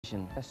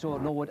I saw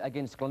Norwood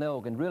against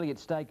Glenelg, and really at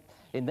stake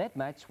in that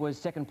match was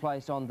second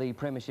place on the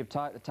premiership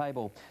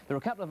table. There were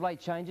a couple of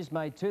late changes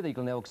made to the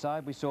Glenelg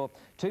side. We saw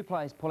two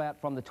players pull out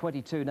from the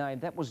 22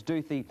 name. That was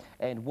Duthie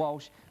and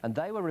Walsh, and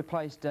they were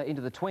replaced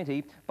into the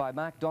 20 by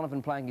Mark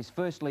Donovan playing his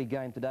first league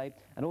game today,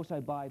 and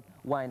also by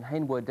Wayne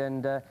Henwood.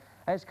 And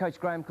as Coach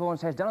Graham Corns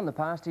has done in the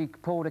past, he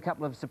pulled a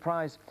couple of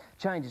surprise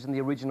changes in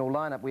the original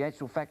lineup. We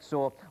actual fact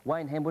saw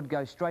Wayne Henwood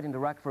go straight into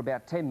ruck for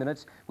about 10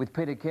 minutes with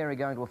Peter Carey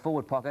going to a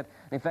forward pocket.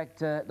 In fact,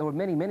 there were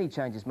many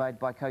changes made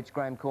by Coach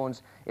Graham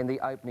Corns in the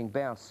opening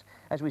bounce.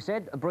 As we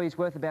said, a breeze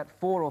worth about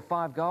 4 or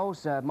 5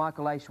 goals.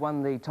 Michael Aish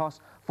won the toss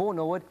for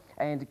Norwood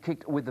and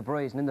kicked with the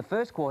breeze. And in the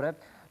first quarter,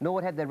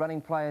 Norwood had their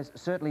running players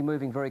certainly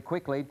moving very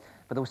quickly,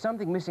 but there was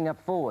something missing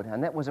up forward,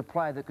 and that was a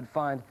player that could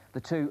find the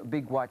two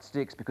big white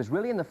sticks, because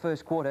really in the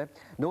first quarter,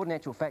 Norwood in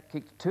actual fact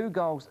kicked 2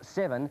 goals,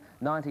 7,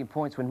 19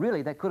 points, when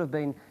really that could have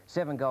been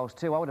 7 goals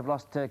too. I would have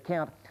lost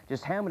count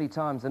just how many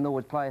times the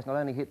Norwood players not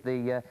only hit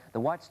the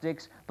white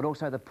sticks, but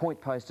also the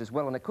point post as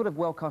well, and it could have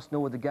well cost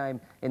Norwood the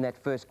game in that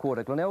first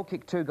quarter. Glenelg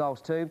kicked 2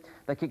 goals too.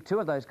 They kicked 2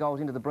 of those goals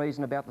into the breeze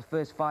in about the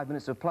first 5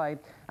 minutes of play,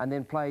 and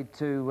then played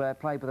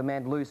with a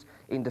man loose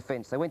in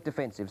defence. They went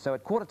defensive. So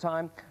at quarter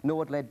time,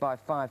 Norwood led by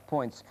 5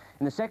 points.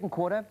 In the second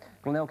quarter,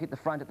 Glenelg hit the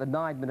front at the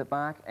 9-minute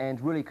mark and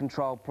really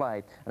controlled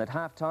play. And at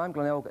half time,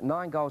 Glenelg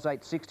 9 goals,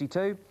 8,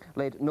 62,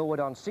 led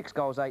Norwood on 6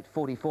 goals, 8,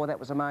 44. That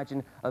was a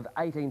margin of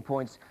 18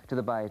 points to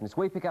the Bays. And as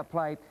we pick up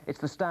play, it's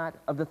the start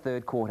of the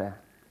third quarter.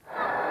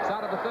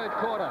 Start of the third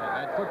quarter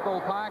at Football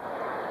Park.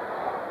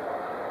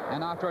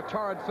 And after a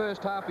torrid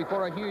first half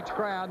before a huge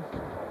crowd,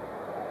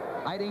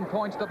 18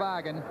 points the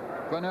bargain.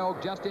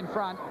 Glenelg just in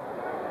front.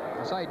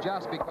 I say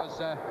just because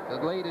the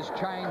lead has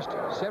changed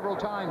several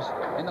times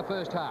in the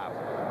first half.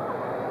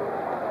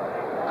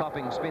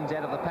 Copping spins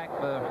out of the pack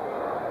for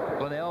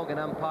Glenelg, and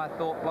umpire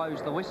Thorpe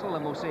blows the whistle,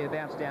 and we'll see a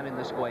bounce down in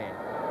the square.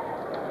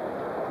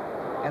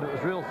 And it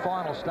was real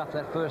final stuff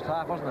that first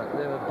half, wasn't it?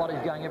 There were bodies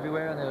going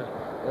everywhere, and there was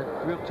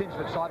a real tinge of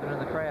excitement in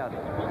the crowd.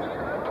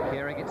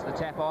 Carey gets the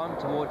tap on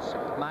towards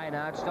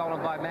Maynard,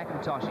 stolen by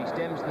McIntosh. He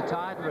stems the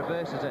tide and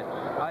reverses it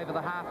over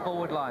the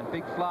half-forward line.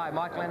 Big fly.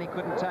 Michael Lanny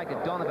couldn't take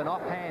it. Donovan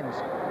off hands.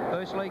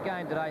 First league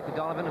game today for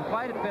Donovan, and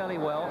played it fairly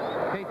well.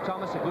 Keith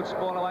Thomas, a good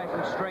spoil away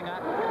from Stringer.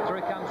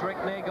 Through comes Rick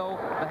Neagle.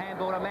 The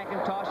handball to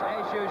McIntosh,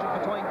 as usual,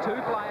 between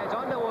 2 players.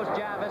 On towards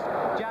Jarvis.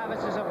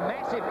 Jarvis is a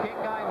massive kick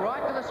going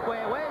right to the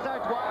square. Where's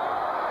O'Dwyer?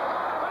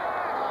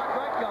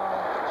 Great goal.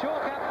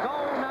 Chalk up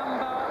goal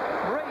number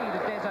 3 to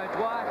Des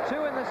O'Dwyer.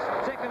 2 in the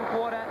second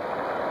quarter,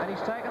 and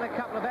he's taken a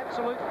couple of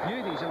absolute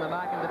beauties in the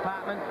marking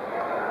department.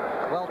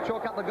 Well,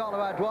 chalk up the goal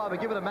to O'Dwyer, but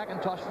give it to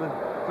McIntosh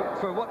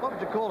for what would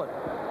you call it?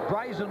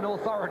 Brazen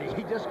authority.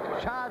 He just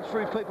charged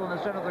through people in the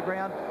centre of the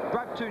ground,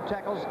 broke 2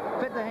 tackles,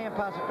 fed the hand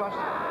pass across,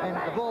 and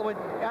the ball went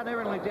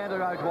unerringly down to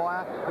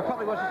O'Dwyer. It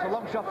probably was just a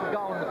long shot for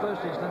goal in the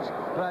first instance,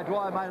 but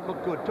O'Dwyer made it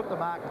look good, took the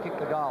mark and kicked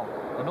the goal.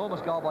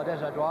 Enormous goal by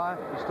Des O'Dwyer,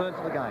 his 3rd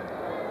for the game.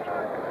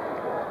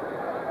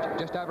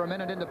 Just over a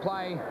minute into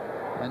play,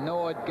 and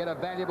Norwood get a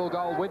valuable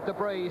goal with the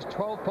breeze.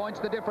 12 points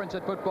the difference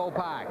at Football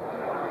Park.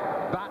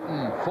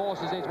 Button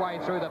forces his way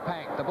through the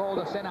pack. The ball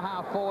to centre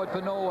half forward for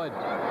Norwood.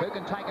 Who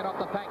can take it off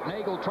the pack?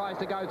 Neagle tries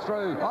to go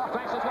through.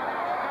 Flashes one out.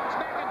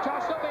 Here comes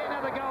McIntosh. There'll be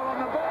another goal on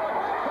the board.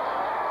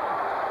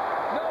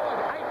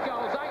 Norwood, 8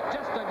 goals, 8.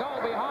 Just a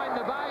goal behind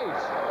the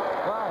Bays.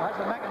 Well,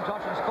 hasn't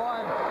McIntosh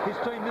inspired his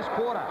team this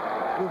quarter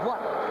with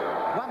what?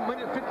 1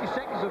 minute 50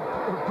 seconds of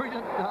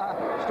brilliant,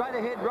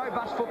 straight-ahead,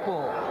 robust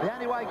football. The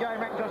only way Gary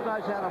McIntosh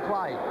knows how to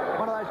play.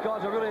 One of those guys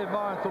I really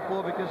admire in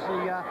football, because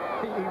he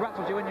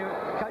ruffles you when you're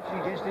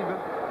coaching against him, but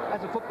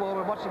as a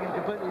footballer and watching him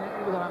completely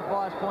with an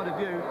unbiased point of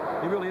view,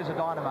 he really is a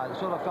dynamo, the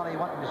sort of fella you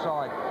want on your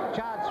side.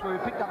 Charged through,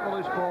 picked up the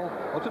loose ball,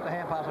 or took the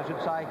hand pass, I should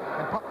say,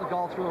 and popped the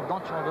goal through of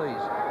nonchalant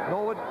ease.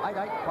 Norwood,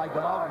 8-8, played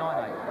Glenelg,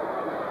 9-8.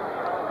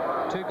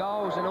 2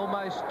 goals in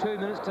almost 2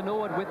 minutes to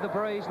Norwood with the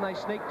breeze, and they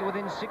sneaked to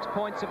within 6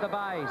 points of the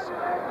Bays.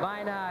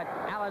 Maynard,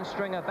 Alan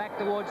Stringer back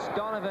towards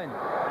Donovan.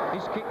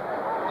 His kick,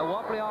 a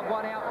wobbly odd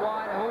one out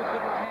wide. Who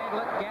couldn't handle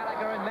it?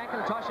 Gallagher and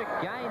McIntosh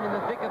again in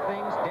the thick of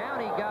things. Down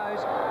he goes.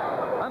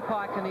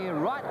 Umpire Kinnear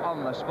right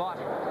on the spot.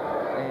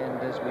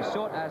 And as we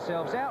sort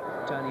ourselves out,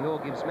 Tony Hall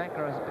gives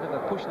Macca a bit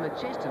of a push in the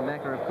chest, and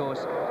Macca, of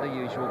course, the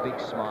usual big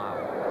smile.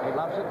 He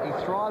loves it. He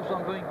thrives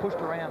on being pushed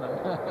around.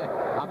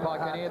 Umpire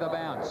can hear the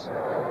bounce.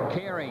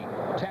 Carey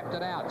tapped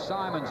it out.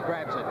 Simons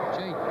grabs it.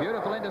 Gee,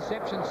 beautiful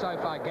interception so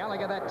far.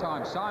 Gallagher that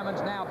time. Simons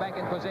now back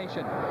in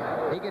possession.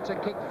 He gets a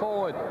kick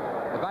forward.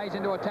 The Bays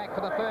into attack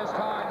for the first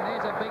time.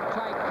 There's a big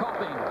take.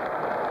 Copping.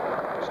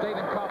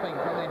 Stephen Copping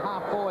from the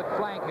half-forward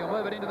flank. He'll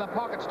move it into the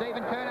pocket.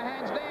 Stephen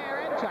Kernahan's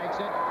there and takes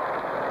it.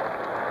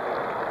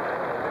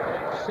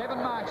 7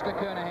 marks to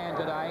Kernahan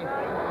today,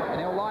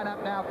 and he'll line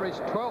up now for his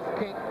 12th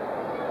kick.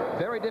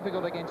 Very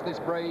difficult against this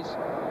breeze.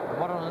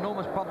 What an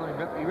enormous problem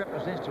he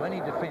represents to any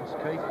defence,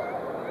 Keith.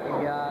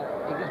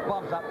 He just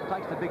bobs up,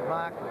 takes the big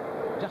mark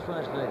just when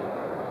it's needed.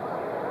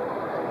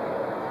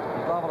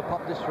 He's liable to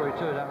pop this through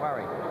too, don't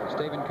worry.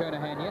 Stephen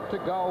Kernahan yet to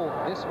goal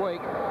this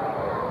week.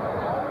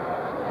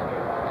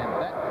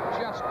 And that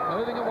just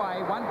moving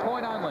away. 1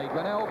 point only.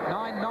 Glenelg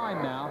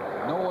 9-9 now.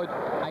 Norwood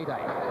 8-8.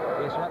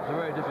 Yes, that was a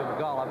very difficult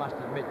goal, I must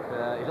admit.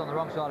 He's on the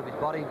wrong side of his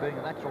body, being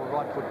a natural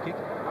right foot kick,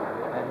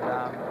 and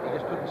he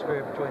just couldn't spare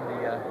it between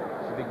the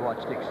big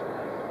white sticks.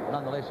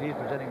 Nonetheless, he is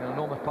presenting an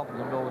enormous problem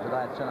to Norwood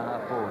today at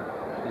centre-half forward.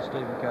 Is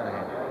Stephen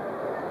Kernahan.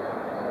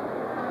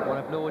 One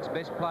of Norwood's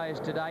best players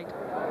to date,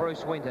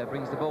 Bruce Winter,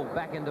 brings the ball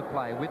back into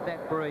play with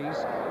that breeze.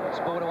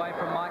 Sport away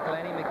from Michael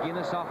Annie.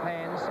 McGuiness off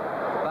hands.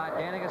 Bart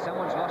Daniger,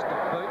 someone's lost a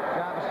boot.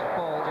 Jarvis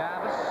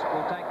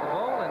will take the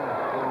ball and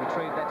will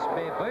retrieve that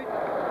spare boot.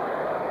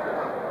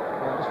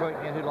 Well, just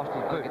working out who lost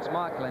his boot. It's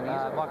Michael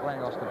Annie. Michael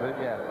Annie lost the boot,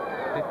 yeah.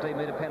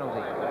 15-metre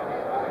penalty.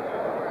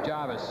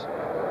 Jarvis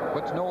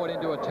puts Norwood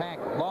into attack.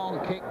 Long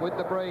kick with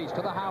the breeze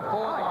to the half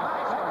forward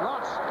line.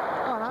 Ross.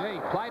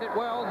 Gee, played it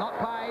well, not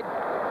paid.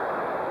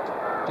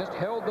 Just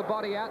held the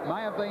body out.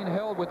 May have been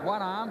held with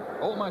one arm.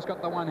 Almost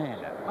got the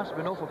one-hander. Must have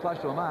been awful close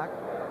to a mark.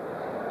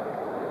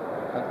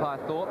 Umpire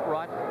Thorpe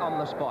right on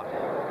the spot.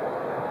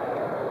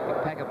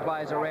 Big pack of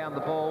players around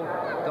the ball.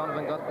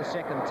 Donovan got the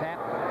second tap.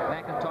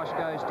 McIntosh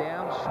goes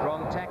down.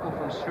 Strong tackle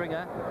from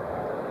Stringer.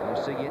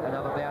 We'll see yet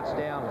another bounce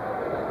down.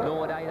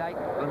 Norwood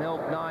 8-8.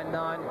 Glenelg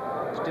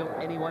 9-9. Still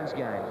anyone's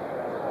game.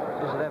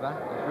 Is it ever?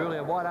 It's really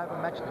a wide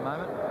open match at the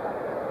moment.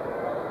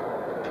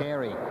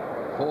 Carey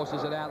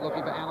forces it out,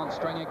 looking for Alan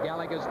Stringer.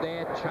 Gallagher's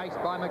there,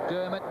 chased by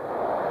McDermott.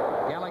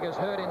 Gallagher's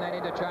hurt in that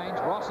interchange.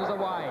 Ross is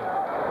away.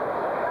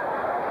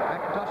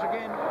 McIntosh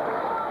again.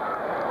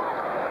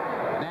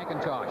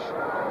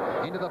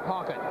 McIntosh into the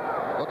pocket,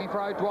 looking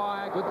for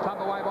O'Dwyer. Good thump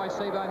away by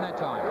Seabone that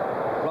time.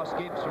 Ross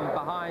Gibbs from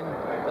behind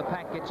the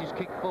pack gets his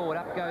kick forward.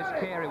 Up goes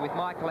Carey with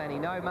Michael Annie.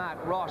 No mark.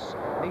 Ross,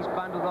 he's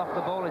bundled off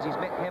the ball as he's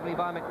met heavily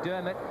by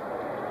McDermott.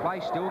 Play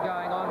still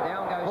going on.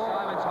 Down goes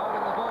Simons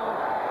holding the ball.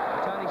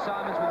 Tony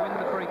Simons will win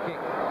the free kick.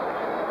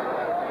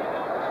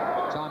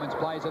 Simons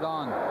plays it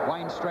on.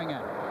 Wayne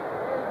Stringer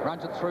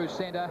runs it through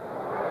centre.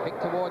 Kick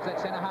towards that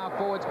centre-half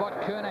forward spot.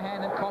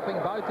 Kernahan and Copping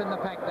both in the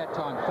pack that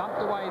time.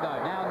 Thumped away, though.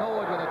 Now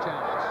Norwood with a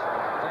chance.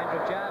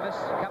 Andrew Jarvis,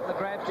 a couple of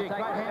grabs to take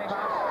possession.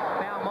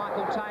 Found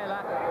Michael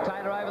Taylor.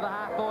 Taylor over the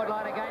half-forward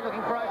line again,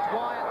 looking for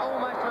O'Dwyer.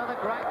 Almost another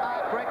great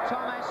mark. Brett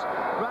Thomas.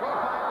 Running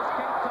play was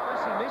Keith Thomas.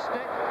 He missed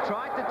it.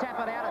 Tried to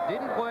tap it out. It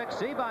didn't work.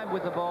 Seabone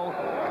with the ball.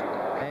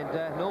 And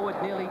Norwood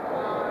nearly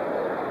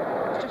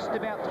just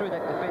about through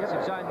that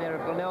defensive zone there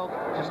of Glenelg.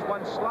 Just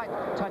one slight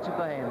touch of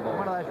the handball.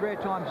 One of those rare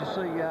times you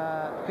see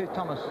Keith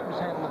Thomas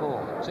mishandle the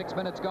ball. 6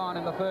 minutes gone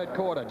in the third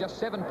quarter. Just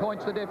 7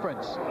 points the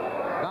difference.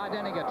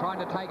 Daniger trying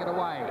to take it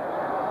away.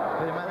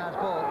 Peter Maynard's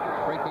ball.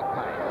 Free kick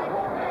paid.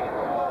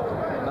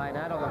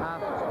 Maynard on the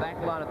half back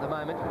line at the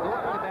moment.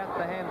 Thought about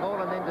the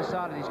handball and then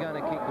decided he's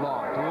going to kick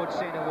long towards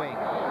centre wing.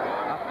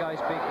 Up goes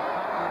big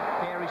Button.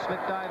 Carey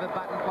slipped over.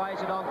 Button plays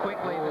it on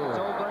quickly. But it's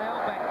all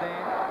Glenelg back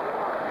there.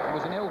 It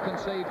was an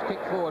ill-conceived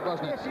kick forward,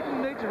 wasn't it? Yes, he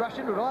didn't need to rush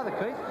into it either,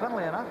 Keith,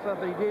 funnily enough, but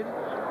he did.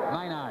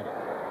 Maynard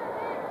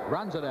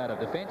runs it out of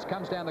defence,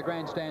 comes down the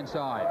grandstand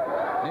side.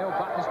 Neil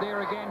Button's there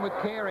again with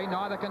Carey.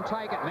 Neither can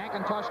take it.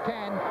 McIntosh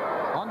can.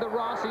 On to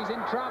Ross. He's in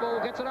trouble.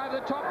 Gets it over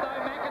the top,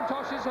 though.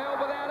 McIntosh is held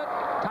without it.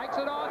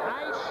 Takes it on.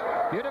 Aish.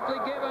 Beautifully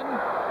given.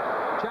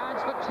 Charge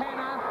for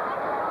Tanner.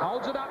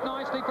 Holds it up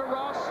nicely for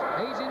Ross.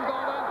 He's in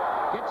bother.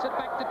 Gets it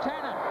back to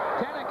Tanner.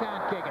 Tanner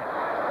can't kick it.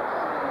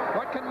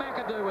 What can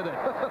Macca do with it?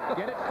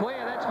 Get it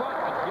clear, that's what.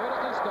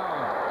 Beautifully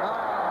stolen.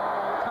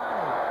 Oh,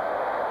 Tony.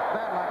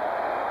 Bad luck.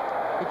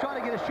 He tried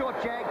to get a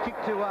short jag kick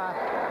to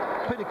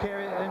Peter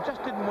Carey, and it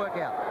just didn't work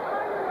out.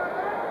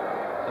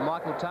 And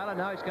Michael Taylor,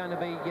 no, it's going to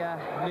be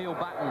Neil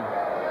Button.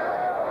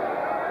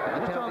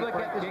 The penalty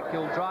free kick,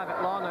 he'll drive it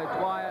long.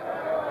 O'Dwyer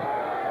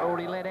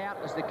already let out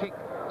as the kick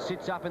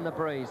sits up in the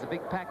breeze. The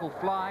big pack will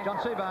fly. John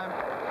Seabone.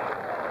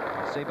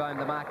 Seabone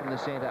the mark in the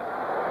centre.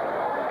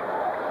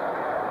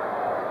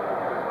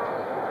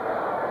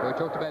 We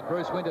talked about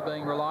Bruce Winter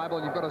being reliable,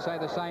 and you've got to say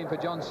the same for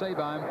John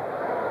Seabone.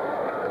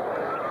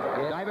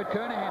 Yes. David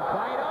Kernahan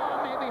played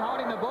on. He'll be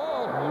holding the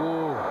ball.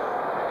 Ooh.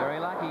 Very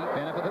lucky.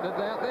 Benefited it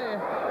out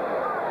there.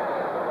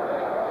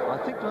 I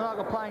think Glenelg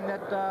are playing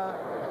that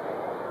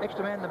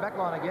extra man in the back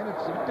line again.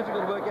 It's a bit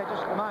difficult to work out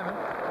just at the moment.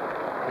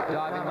 The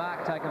diving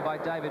mark taken by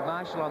David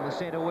Marshall on the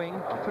centre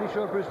wing. I'm pretty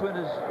sure Bruce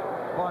Winter's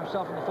by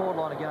himself on the forward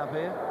line again up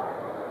here.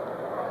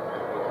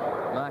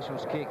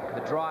 Marshall's kick, the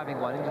driving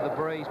one into the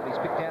breeze, but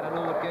he's picked out a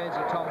Norwood Guernsey,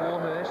 Tom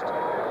Warhurst.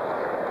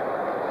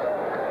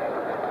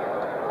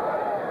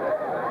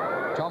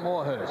 Tom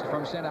Warhurst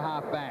from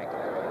centre-half back.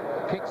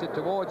 Kicks it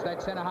towards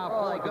that centre-half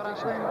forward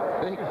position.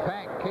 Big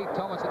pack. Keith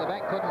Thomas at the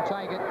back couldn't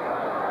take it.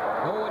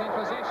 Norwood in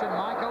possession.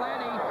 Michael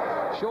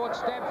Annie. Short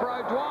stab for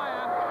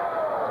O'Dwyer.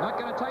 Not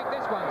going to take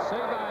this one.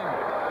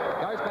 Seabone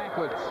goes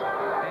backwards.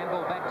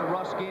 Handball back to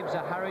Ross Gibbs.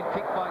 A hurried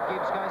kick by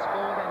Gibbs goes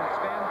forward, and it's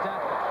found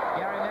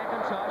Gary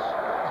McIntosh.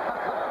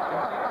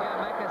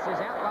 Macca says,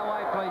 out the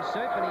way, please,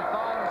 Soup, and he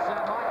finds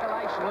Michael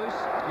Aish loose.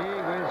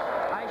 Gee whiz.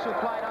 Aish will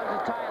play it on to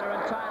Taylor,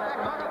 and Taylor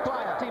from only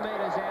 20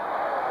 metres out.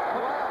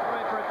 Put it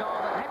through for a goal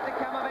that had to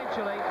come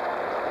eventually.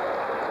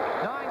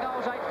 9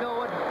 goals, 8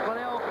 Norwood.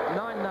 Glenelg,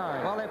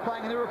 9-9. Well, they're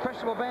playing an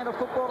impressionable band of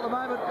football at the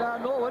moment,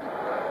 Norwood.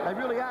 They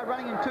really are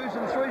running in 2s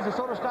and 3s, the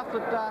sort of stuff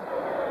that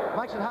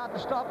makes it hard to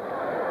stop.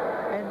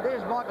 And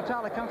there's Michael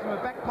Taylor come from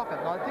a back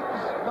pocket. And I think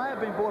this may have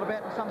been brought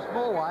about in some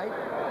small way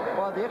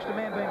by the extra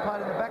man being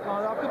played in the back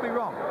line. I could be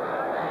wrong.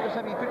 I'm just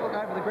having a quick look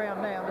over the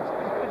ground now. It's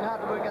a bit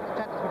hard to work out the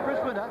tactics. But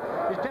Bruce Winter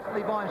is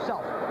definitely by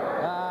himself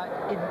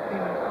in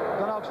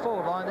Glenelg's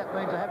forward line. That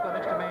means they have got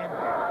an extra man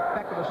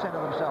back to the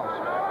centre themselves.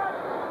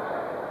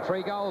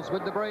 3 goals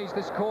with the breeze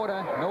this quarter.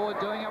 Norwood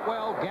doing it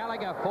well.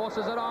 Gallagher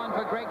forces it on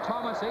for Greg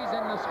Thomas. He's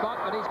in the spot,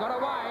 but he's got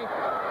away.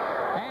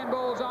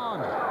 Handball's on.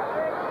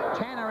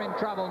 Tanner in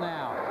trouble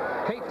now.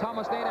 Keith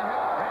Thomas there to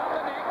help round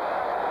the neck.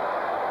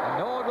 And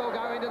Norwood will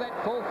go into that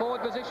full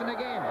forward position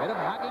again. Bit of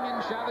hugging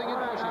and shoving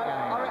and pushing again.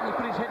 I reckon he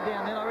put his head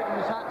down then. I reckon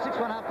his heart, 6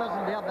 1/2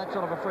 dozen down, that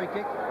sort of a free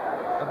kick.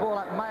 The ball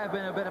up may have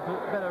been a better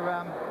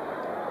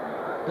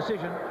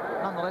decision.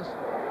 Nonetheless,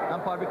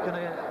 umpire Rick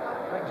Kinnear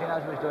reckons he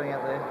knows what he's doing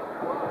out there.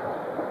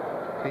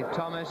 Keith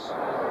Thomas,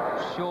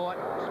 short,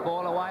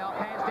 ball away, off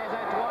hands, there's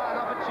O'Dwyer, an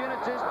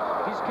opportunity.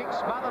 His kick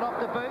smothered off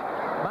the boot.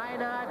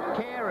 Maynard,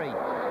 Carey.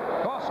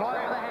 Ross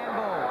over the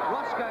handball.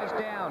 Ross goes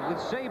down with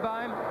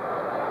Seabohm.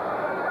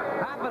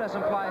 Half a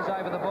dozen players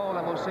over the ball,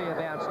 and we'll see a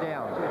bounce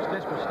down. It's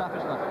desperate stuff,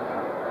 isn't it?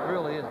 It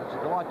really is. It's a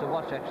delight to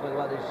watch, actually, the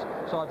way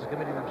these sides are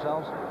committing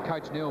themselves.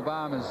 Coach Neil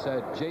Baum has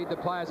G'd the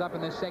players up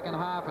in the second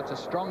half. It's a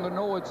stronger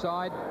Norwood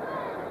side.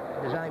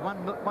 There's only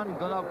one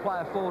Glenelg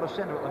player forward of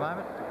centre at the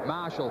moment.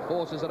 Marshall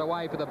forces it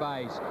away for the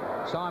Bays.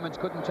 Simons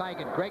couldn't take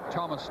it. Greg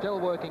Thomas still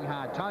working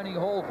hard. Tony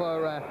Hall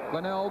for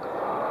Glenelg.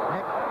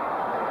 Neck.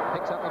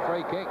 Picks up a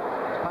free kick.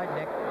 It's paid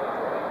Neck.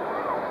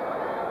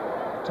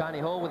 Tony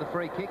Hall with a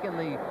free kick in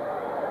the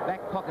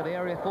back pocket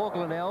area for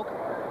Glenelg.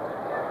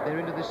 They're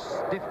into this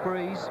stiff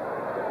breeze.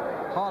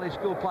 Highly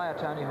skilled player,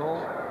 Tony Hall.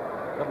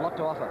 Got a lot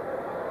to offer.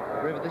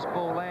 Wherever this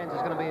ball lands,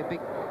 there's going to be a big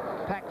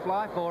pack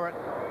fly for it.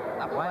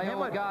 Up they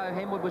all go.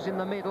 Henwood was in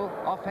the middle.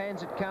 Off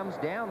hands it comes.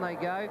 Down they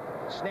go.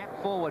 Snap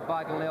forward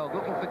by Glenelg.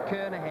 Looking for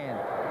Kernahan.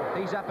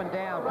 He's up and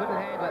down.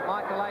 Couldn't handle it.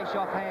 Michael Aish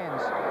off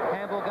hands.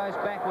 Handball goes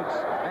backwards.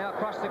 Now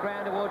across the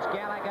ground towards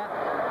Gallagher.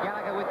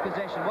 Gallagher with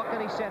possession. What can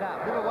he set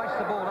up? Never wastes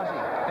the ball, does he?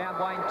 Found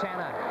Wayne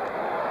Tanner.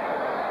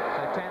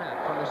 So Tanner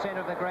from the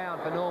centre of the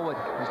ground for Norwood.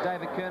 As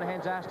David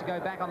Kernahan's asked to go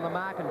back on the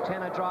mark, and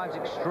Tanner drives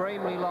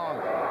extremely long.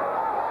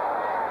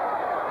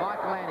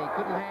 Michael Annie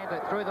couldn't handle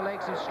it, through the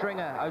legs of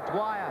Stringer.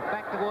 O'Dwyer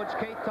back towards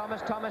Keith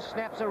Thomas. Thomas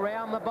snaps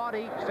around the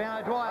body. He's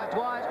found O'Dwyer.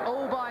 O'Dwyer's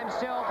all by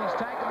himself. He's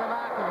taken the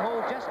mark, and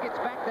Hall just gets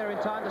back there in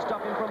time to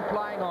stop him from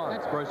playing on.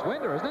 That's Bruce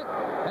Winter, isn't it?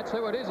 That's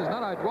who it is. It's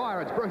not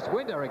O'Dwyer, it's Bruce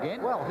Winter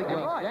again. Well, I think you're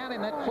right. Down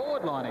in that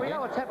forward line again. We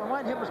know what's happened.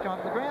 Wayne Henwood's come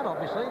up to the ground,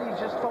 obviously, and he's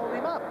just followed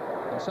him up.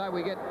 And so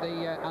we get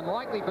the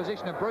unlikely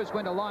position of Bruce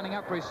Winter lining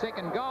up for his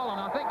second goal, and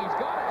I think he's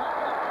got it.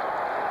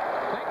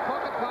 Back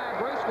pocket player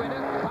Bruce Winter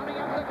coming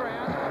up the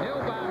ground. Neil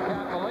Baum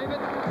can't believe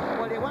it.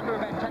 Well, you wonder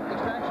about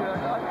tactics, don't you?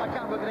 I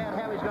can't work it out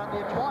how he's gone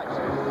there twice.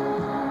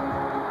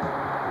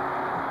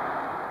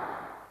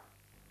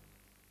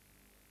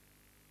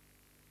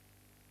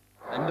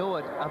 And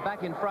Norwood are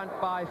back in front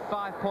by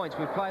 5 points.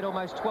 We've played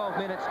almost 12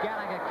 minutes.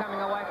 Gallagher coming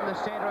away from the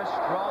centre. A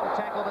strong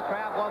tackle. The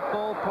crowd want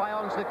ball. Play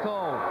on's the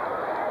call.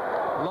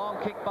 Long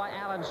kick by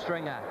Alan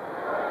Stringer.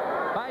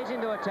 Bays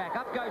into attack.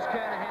 Up goes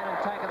Kernahan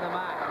and taken the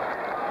mark.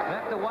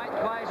 The weight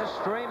players are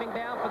streaming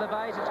down for the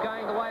Bays. It's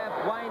going the way of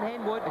Wayne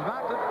Henwood. He's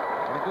marked it.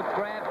 And a good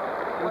grab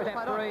with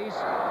that breeze.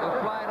 They'll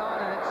play it on,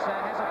 and it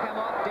hasn't come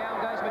off. Down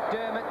goes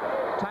McDermott.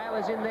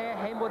 Taylor's in there.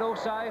 Henwood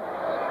also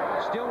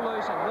still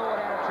loose, and Norwood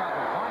out of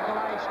trouble. Michael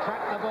Aish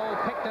tracked the ball,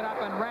 picked it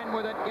up and ran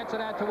with it. Gets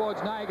it out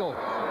towards Nagel.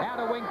 Out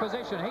of wing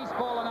position. He's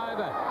fallen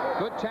over.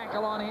 Good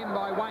tackle on him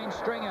by Wayne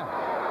Stringer.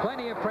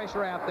 Plenty of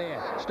pressure out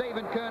there.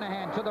 Stephen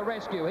Kernahan to the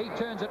rescue. He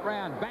turns it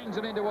round, bangs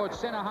it in towards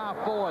centre half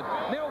forward.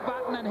 Mill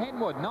Button and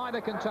Henwood,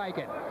 neither can take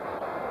it.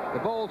 The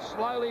ball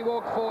slowly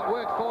worked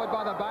forward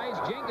by the Bays.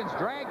 Jenkins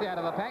dragged out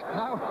of the pack.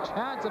 No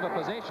chance of a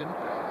possession.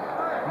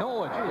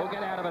 Norwood will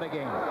get out of it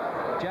again.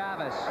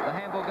 Jarvis, the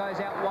handball goes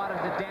out wide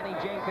to Danny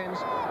Jenkins,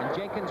 and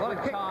Jenkins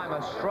with time.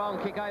 A strong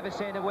kick over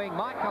centre wing.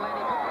 Mike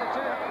Kalani puts the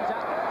 2 hands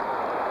up.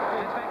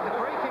 In fact, the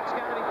free kick's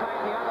going to be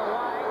played the other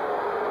way.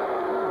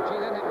 Gee,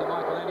 that happened to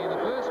Michael Annie in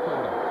the first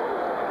quarter.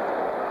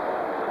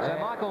 So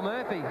Michael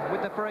Murphy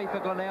with the free for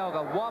Glenelg.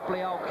 A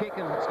wobbly old kick,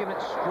 and it's given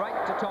it straight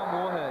to Tom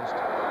Warhurst.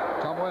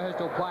 Tom Warhurst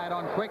will play it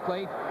on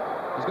quickly.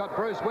 He's got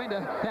Bruce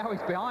Winter. Now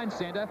he's behind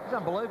centre. It's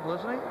unbelievable,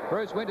 isn't he?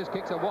 Bruce Winter's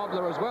kick's a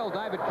wobbler as well.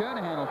 David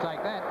Kernahan will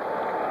take that.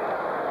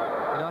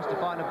 Nice to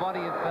find a body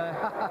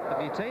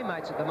of your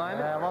teammates at the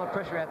moment. A lot of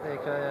pressure out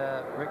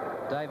there, Rick.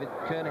 David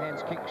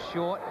Kernahan's kick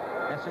short.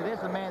 Now, see, there's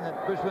the man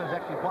that Bruce Winter's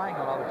actually playing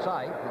on, I would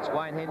say. It's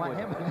Wayne Henwood.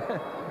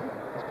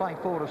 He's playing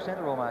forward of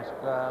centre almost.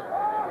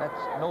 That's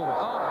Norwood.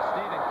 Oh,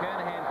 Stephen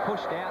Kernahan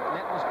pushed out, and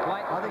that was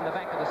blatant in the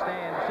back of the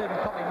stand. Stephen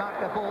Copley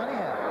marked that ball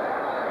anyhow.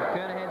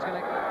 Kernahan's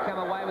going to come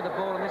away with the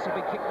ball, and this will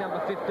be kick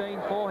number 15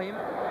 for him.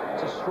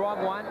 It's a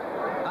strong one.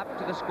 Up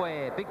to the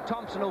square. Big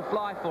Thompson will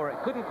fly for it.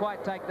 Couldn't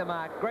quite take the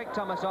mark. Greg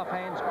Thomas off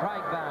hands.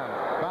 Craig Barnes.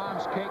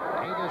 Barnes kick.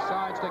 He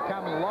decides to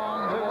come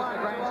long towards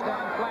the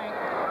grandstand flank.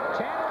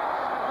 Chandler,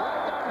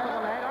 well done,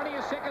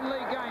 second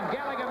league game.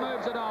 Gallagher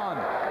moves it on.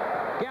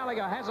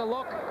 Gallagher has a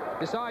look.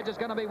 Decides it's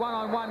going to be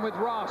one-on-one with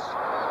Ross.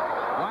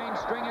 Wayne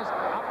Stringer's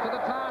up to the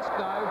task,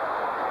 though.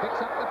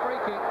 Picks up the free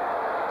kick.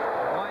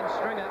 Wayne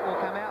Stringer will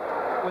come out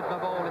with the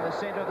ball in the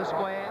centre of the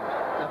square.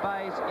 The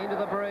Bays into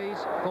the breeze.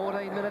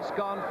 14 minutes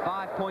gone.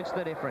 5 points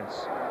the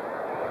difference.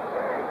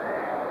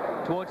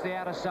 Towards the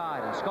outer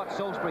side, and Scott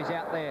Salisbury's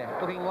out there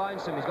looking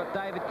lonesome. He's got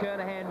David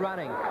Kernahan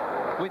running.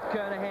 With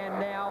Kernahan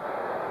now,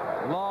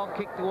 long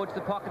kick towards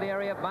the pocket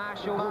area.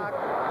 Marshall,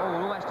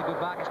 almost a good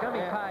mark. It's going to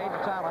be paid.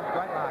 Taylor,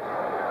 great mark.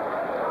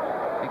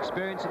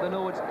 Experience of the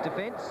Norwood's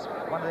defence.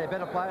 One of their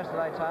better players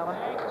today, Taylor.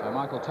 So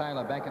Michael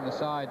Taylor back in the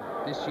side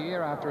this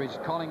year after his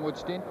Collingwood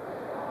stint.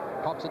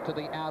 Pops it to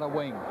the outer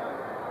wing.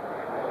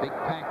 Big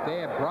pack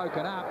there,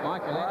 broken up.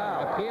 Michael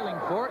Lanny appealing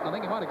for it. I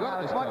think he might have got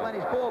it this time. Michael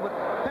Lanny's ball, but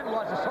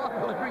penalised the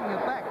side by bringing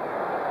it back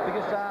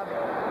because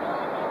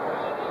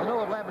the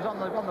Norwood lad was on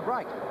the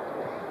break.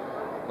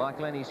 Mike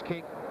Lenny's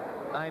kick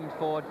aimed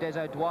for Des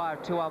O'Dwyer,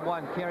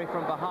 2-on-1. Carey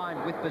from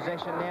behind with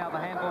possession now. The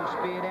handball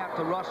speared out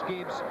to Ross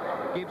Gibbs.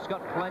 Gibbs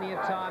got plenty of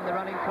time. The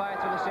running player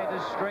through the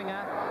centres,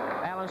 Stringer.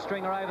 Alan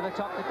Stringer over the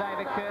top to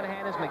David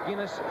Kernahan as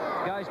McGuiness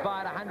goes by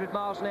at 100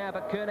 miles an hour,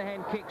 but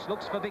Kernahan kicks,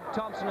 looks for Big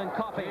Thompson and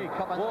Copping.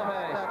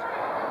 Warhurst.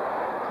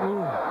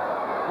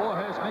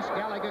 Warhurst missed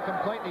Gallagher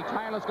completely.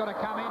 Taylor's got to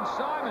come in.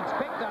 Simon's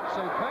picked up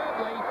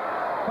superbly.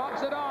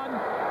 Pops it on.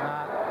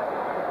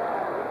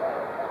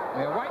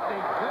 We await the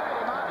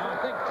third. I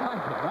think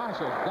David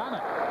Marshall's done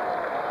it.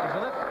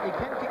 He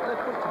can kick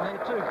left foot from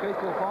there too, Keith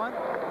will find.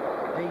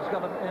 He's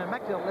got an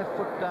immaculate left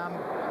foot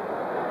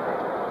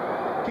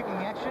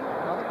kicking action.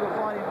 I think we'll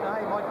find him.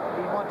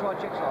 He might try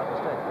check side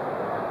instead,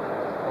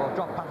 or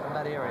drop punt from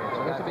that area.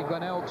 So this will be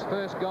Glenelg's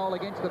first goal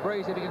against the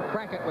breeze if he can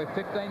crack it. We're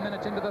 15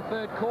 minutes into the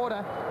third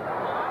quarter.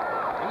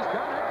 He's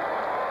done it.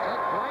 A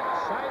great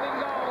saving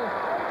goal.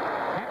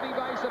 Happy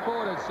Bay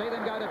supporters see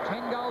them go to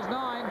 10 goals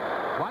 9.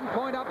 1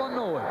 point up on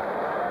Norwood.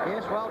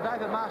 Yes, well,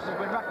 David Marshall's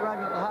been ruck around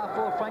at the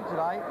half-forward flank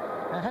today,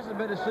 and it hasn't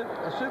been a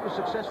super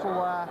successful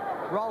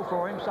role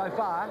for him so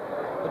far,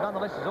 but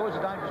nonetheless, he's always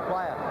a dangerous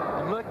player.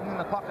 And lurking in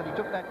the pocket, he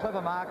took that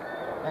clever mark,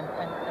 and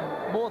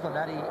more than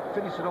that, he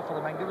finished it off with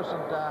a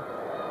magnificent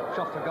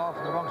shot for goal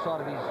from the wrong side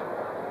of his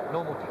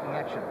normal kicking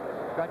action.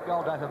 Great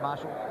goal, David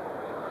Marshall.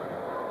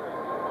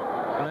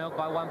 Glenelg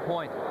by 1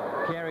 point.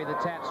 Carey the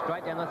tap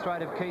straight down the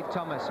throat of Keith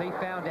Thomas. He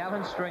found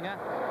Alan Stringer,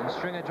 and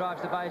Stringer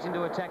drives the Bays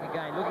into attack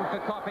again, looking for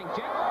Copping.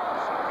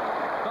 Jenkins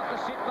got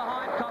the sit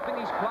behind Copping.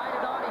 He's played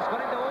it on. He's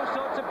got into all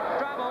sorts of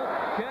trouble.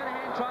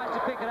 Kernahan tries to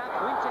pick it up.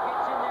 Winter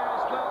gets in there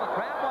as well. The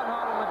crowd won't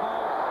hold on the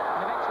ball,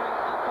 and eventually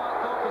umpire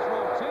thought was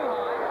ruled too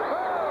high.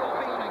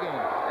 Copping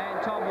again.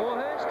 And Tom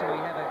Warhurst. We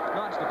have a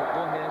nice look at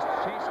Warhurst's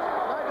chest.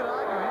 No good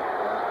argument.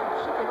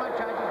 Simply won't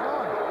change his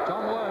mind.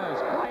 Tom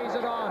Warhurst plays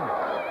it on.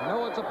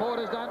 Norwood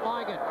supporters don't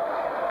like it.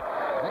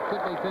 That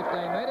could be 15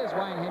 metres.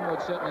 Wayne Henwood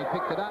certainly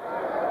picked it up.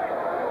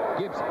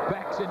 Gibbs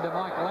backs into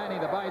Michael Lanny.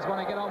 The Bays want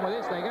to get on with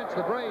this. They against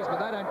the breeze, but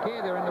they don't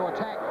care. They're into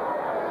attack.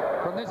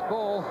 From this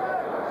ball,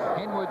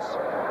 Henwood's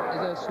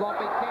is a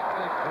sloppy kick.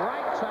 A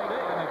great take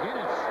by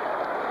McGuiness.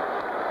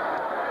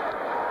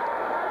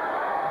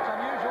 It's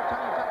unusual,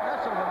 Tony taking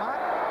that sort of a mark.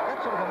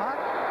 That sort of a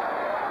mark.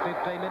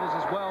 15 metres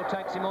as well.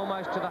 Takes him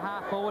almost to the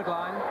half-forward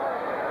line.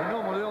 He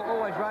normally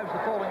always roves the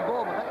falling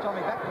ball, but that time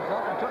he backed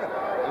himself and took it.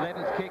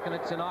 11th kick, and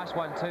it's a nice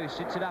one too.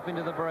 Sits it up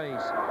into the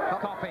breeze.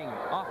 Copping,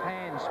 off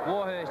hands.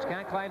 Warhurst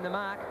can't claim the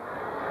mark.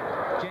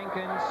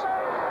 Jenkins,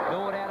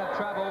 Norwood out of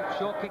trouble.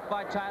 Short kick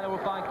by Taylor will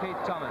find Keith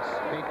Thomas.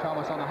 Keith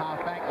Thomas on the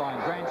half-back line.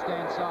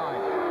 Grandstand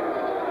side.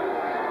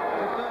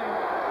 15.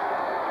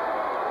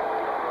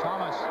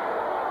 Thomas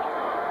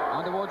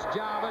on towards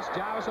Jarvis.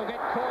 Jarvis will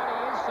get caught. He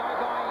is so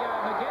by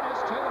McGuiness.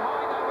 Too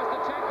high though was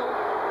the tackle.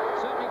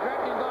 Certainly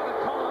grabbed him by the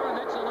collar, and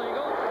that's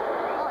illegal.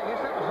 Oh, yes,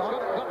 that was on.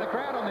 Got the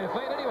crowd on their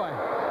feet anyway.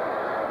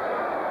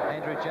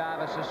 Andrew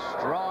Jarvis, a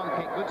strong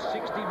kick, good 60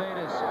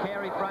 metres.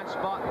 Carey front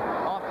spot,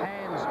 off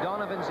hands.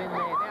 Donovan's in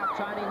there. Now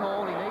Tony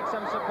Hall, he needs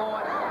some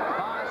support.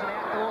 Fires it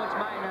out towards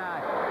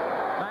Maynard.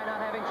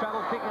 Maynard having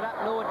trouble picking it up.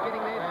 Norwood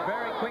getting there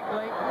very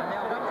quickly. And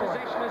they'll win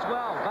possession as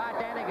well. Bar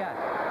Daniger,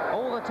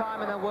 all the time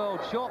in the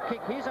world. Short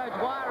kick, here's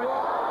O'Dwyer.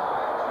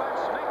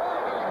 Smack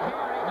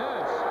Carey.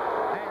 Nurse.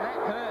 And that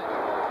hurt.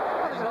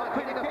 It's like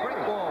hitting a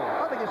brick wall.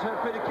 I think it's hurt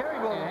Peter Carey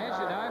more It has,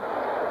 you know.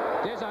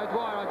 Des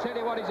O'Dwyer, I tell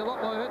you what, he's a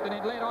lot more hurt than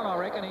he'd let on, I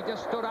reckon. He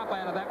just stood up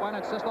out of that one.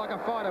 It's just like a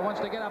fighter wants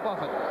to get up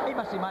off it. He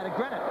must have made a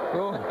granite.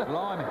 Oh,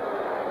 blimey.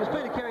 Because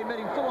Peter Carey met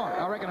him full on.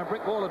 I reckon a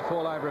brick wall would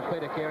fall over if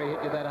Peter Carey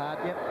hit you that hard.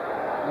 Yep.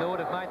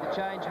 Norwood have made the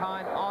change.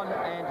 Hine on,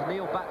 and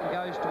Neil Button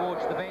goes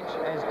towards the bench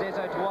as Des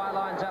O'Dwyer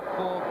lines up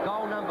for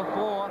goal number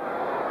 4.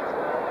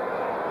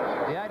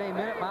 The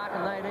 18-minute mark,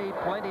 and they need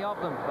plenty of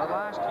them. The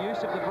last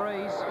use of the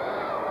breeze.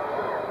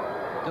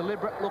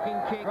 Deliberate-looking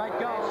kick. Great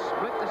goal.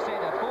 Split the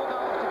centre. 4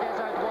 goals to Des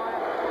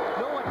O'Dwyer.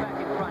 Norwood back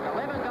in front.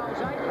 11 goals,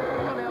 8.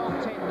 Glenelg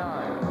 10-9.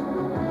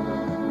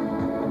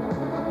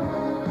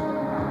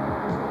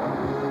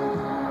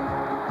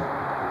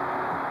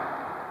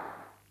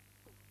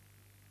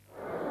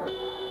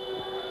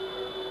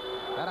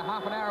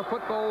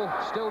 football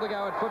still to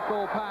go at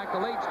Football Park. The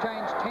lead's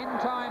changed 10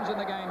 times in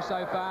the game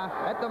so far.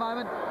 At the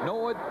moment,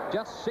 Norwood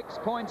just 6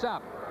 points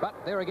up, but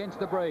they're against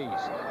the breeze.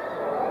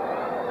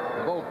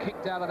 The ball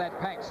kicked out of that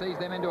pack sees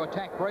them into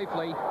attack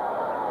briefly.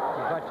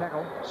 Great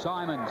tackle.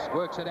 Simons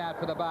works it out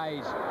for the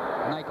Bays,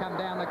 and they come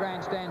down the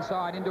grandstand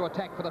side into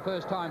attack for the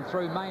first time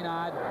through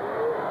Maynard.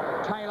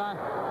 Taylor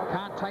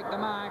can't take the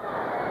mark.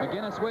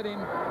 McGuiness with him.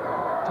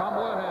 Tom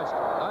Werhurst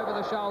over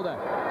the shoulder.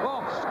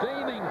 Oh,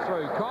 steaming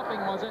through. Coughing,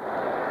 was it?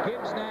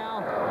 Gibbs now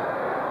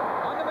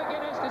on to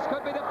McGuiness. This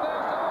could be the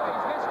first. Oh,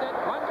 he's missed it.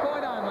 1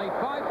 point only.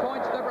 5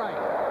 points to break.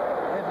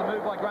 There's a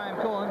move by Graham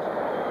Collins.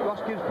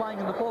 Ross Gibbs playing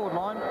in the forward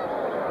line.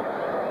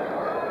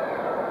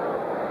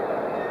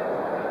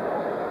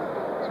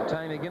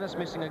 Tony McGuiness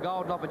missing a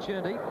golden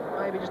opportunity.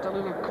 Maybe just a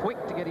little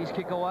quick to get his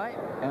kick away.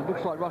 And it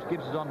looks like Ross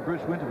Gibbs is on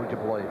Bruce Winter, would you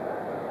believe?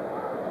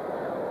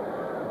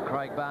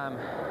 Craig Baum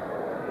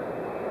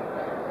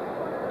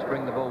to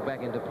bring the ball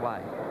back into play.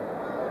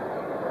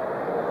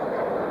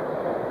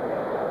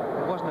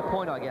 It wasn't a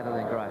point, I gather,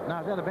 then, Graham. No,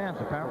 it's out of bounds,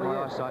 apparently.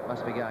 My eyesight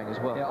must be going as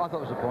well. Yeah, I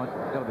thought it was a point,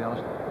 got to be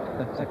honest.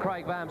 So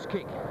Craig Baum's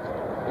kick.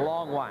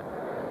 Long one.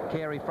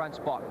 Carey front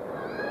spot.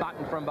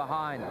 Button from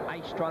behind.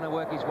 H trying to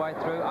work his way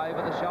through.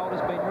 Over the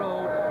shoulder's been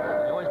ruled.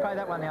 You always pay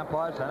that one, the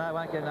umpires, so no,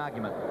 won't get an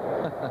argument.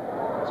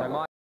 So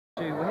Mike,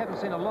 who we haven't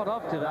seen a lot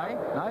of today.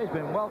 No, he's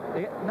been well.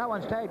 No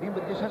one's tagged him,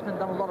 but just hasn't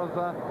done a lot of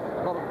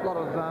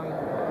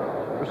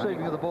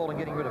receiving of the ball and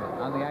getting rid of it.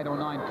 Only 8 or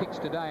 9 kicks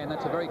today, and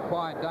that's a very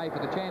quiet day for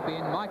the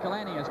champion. Michael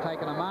Annie has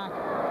taken a mark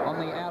on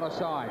the outer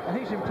side. And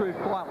he's improved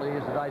quietly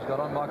as the day's got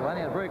on. Michael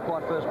Annie had a very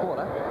quiet first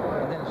quarter,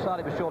 and then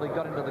slowly but surely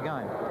got into the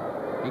game.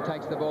 He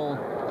takes the ball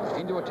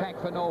into attack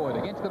for Norwood.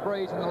 Against the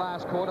breeze in the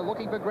last quarter,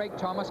 looking for Greg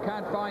Thomas.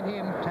 Can't find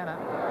him. Tanner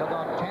got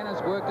on.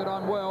 Tanner's worked it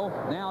on well.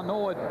 Now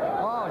Norwood.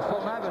 Oh, he's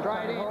fallen over.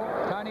 Straight in.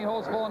 Tony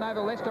Hall's fallen over.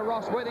 Lester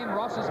Ross with him.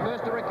 Ross is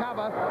first to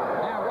recover.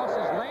 Now Ross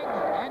is legged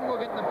and will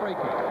get the free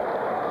kick.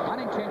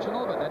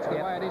 Unintentional, but that's the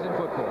way it is in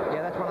football.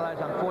 Yeah, that's one of those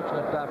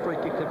unfortunate free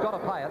kicks. They've got to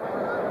pay it,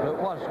 but it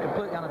was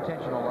completely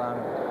unintentional,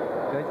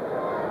 Keith.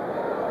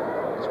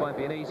 This won't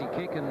be an easy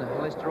kick, and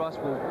Lester Ross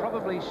will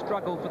probably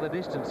struggle for the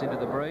distance into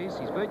the breeze.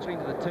 He's virtually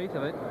into the teeth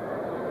of it.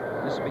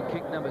 This will be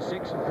kick number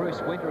 6, and Bruce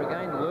Winter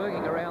again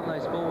lurking around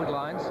those forward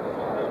lines.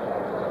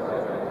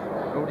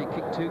 Already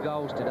kicked 2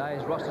 goals today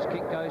as Ross's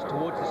kick goes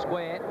towards the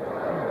square.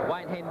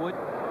 Wayne Henwood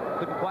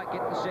couldn't quite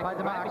get the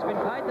second mark. He's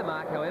been paid the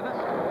mark, however.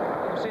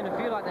 We've seen a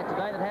few like that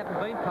today that haven't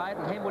been paid,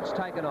 and Henwood's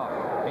taken off.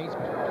 He's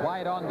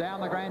played on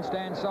down the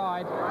grandstand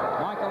side.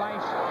 Michael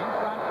Aish in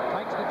front,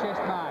 takes the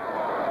chest mark.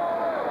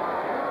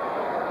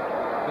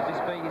 Could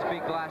this be his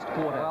big last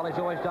quarter? Well, he's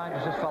always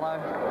dangerous, this fellow.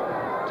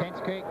 Tense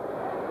kick.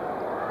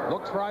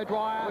 Looks for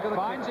O'Dwyer,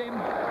 finds him.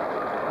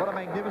 What a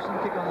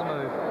magnificent kick on the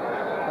move.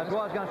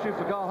 O'Dwyer's going to shoot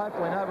for goal.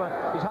 Hopefully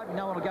he's hoping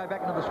no one will go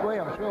back into the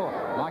square, I'm sure.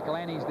 Michael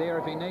Annie's there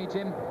if he needs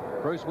him.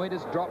 Bruce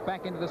Winters dropped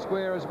back into the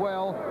square as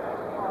well.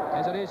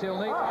 As it is, he'll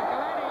need Michael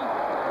Annie.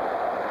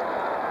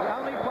 The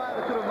only player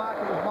that could have marked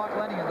it was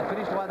Michael Annie, and the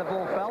finish, the way the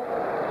ball fell,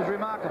 was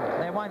remarkable.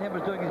 Now Wayne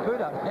Henwood's doing his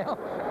boot up now.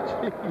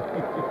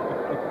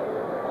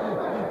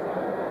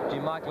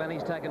 Jim Michael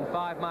Annie's taken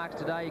 5 marks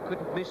today. He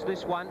couldn't miss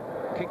this one.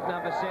 Kick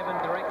number 7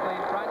 directly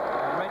in front.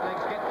 The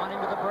Redlegs get one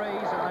into the breeze,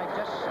 and they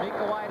just sneak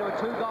away to a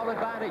 2-goal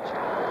advantage.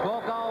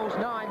 12 goals,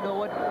 9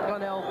 Norwood.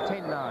 Glenelg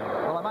 10-9.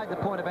 Well, I made the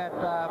point about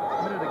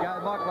a minute ago.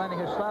 Michael Annie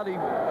has slowly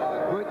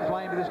worked his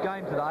way into this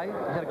game today.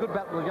 He's had a good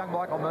battle with young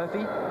Michael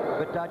Murphy,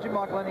 but Jim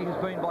Michael Annie has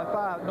been by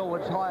far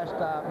Norwood's highest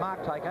mark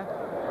taker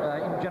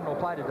in general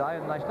play today,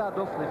 and they started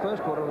off the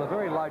first quarter with a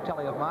very low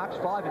tally of marks,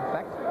 5 in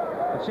fact.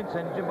 But since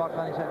then, Jim Michael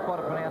Annie's had quite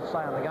a pronounced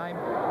say on the game.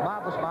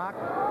 Marvellous mark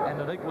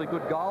and an equally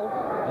good goal,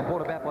 and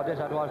brought about by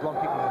Des O'Dwyer's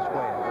long kick into the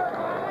square.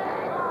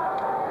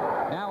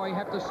 Now we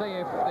have to see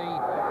if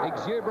the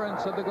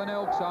exuberance of the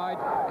Glenelg side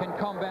can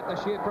combat the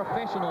sheer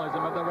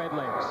professionalism of the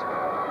Redlegs.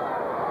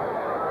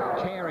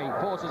 Carey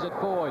forces it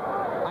forward.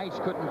 H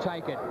couldn't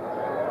take it.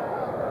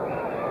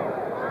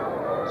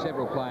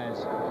 Several players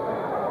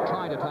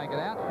trying to take it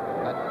out,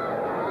 but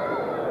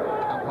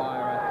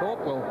umpire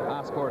Thorpe will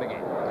ask for it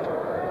again.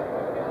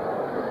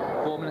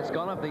 4 minutes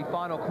gone of the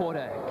final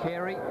quarter.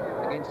 Carey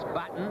against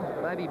Button.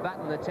 Maybe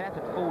Button the tap,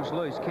 it falls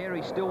loose.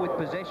 Carey still with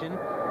possession.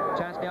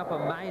 Chance now for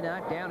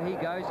Maynard. Down he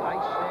goes.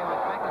 Ace there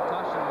with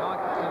McIntosh and Mike.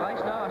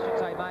 No, I should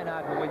say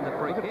Maynard will win the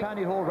free kick. Look at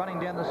Tony Hall running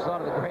down the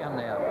side of the ground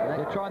now.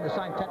 They're trying the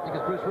same tactic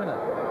as Bruce Winter.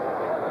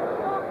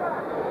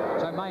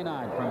 So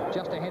Maynard from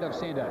just ahead of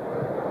centre.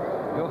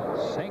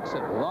 Sinks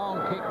it.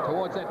 Long kick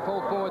towards that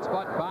full forward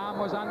spot. Baum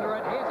was under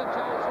it. Here's a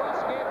chance.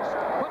 Ross Gibbs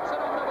puts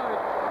it on the boot.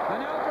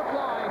 Glenelg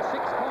reply.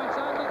 6 points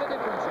only the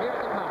difference here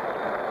at the park.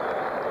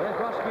 There's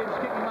Ross Gibbs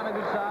kicking one of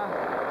his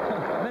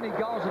many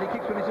goals that he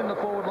kicks when he's in the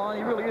forward line.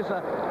 He really is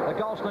a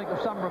goal sneak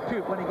of some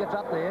repute when he gets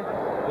up there.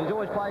 He's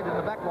always played in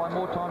the back line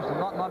more times than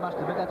not, and I must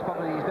admit that's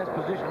probably his best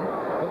position.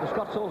 But with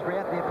Scott Salisbury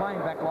out there playing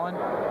back line,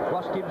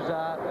 Ross Gibbs is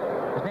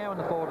now in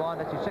the forward line.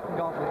 That's his 2nd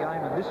goal for the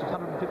game, and this is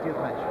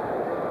 150th match.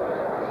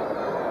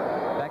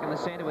 Back in the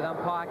centre with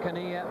umpire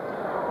Kinnear.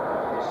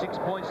 6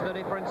 points the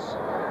difference.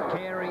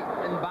 Carey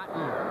and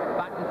Button.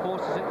 Button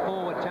forces it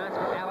forward. Chance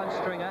for Alan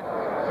Stringer.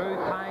 Through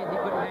Payne. He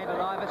couldn't handle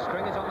it either.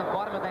 Stringer's on the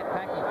bottom of that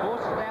pack. He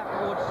forces it out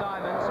towards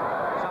Simons.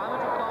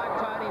 Simons will find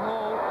Tony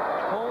Hall.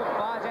 Hall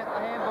fires out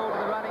the handball to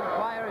the running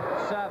player.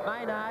 It's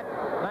Maynard.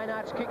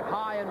 Maynard's kick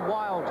high and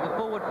wild to the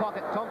forward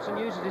pocket. Thompson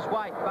uses his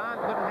weight.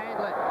 Barnes couldn't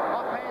handle it.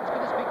 Offhands,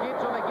 could this be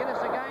Gibbs or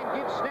McGuiness again?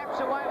 Gibbs snaps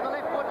away with the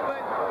left foot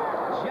boot.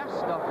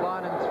 Just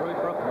offline and through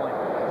for a point.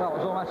 Well, it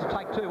was almost a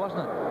take two,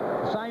 wasn't it?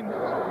 The same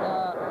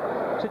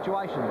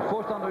situation.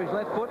 Forced onto his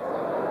left foot.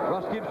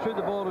 Ross Gibbs threw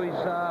the ball to his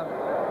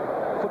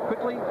foot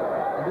quickly,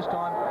 and this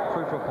time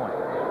through for a point.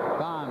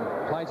 Barnes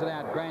plays it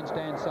out,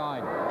 grandstand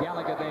side.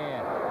 Gallagher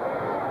there.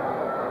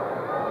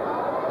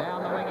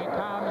 Down the wing he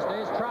comes.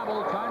 There's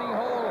trouble. Tony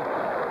Hall.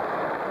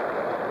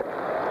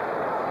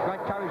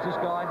 Great courage, this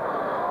guy.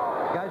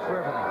 Goes for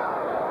everything.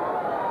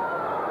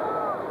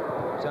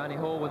 Tony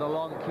Hall with a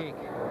long kick.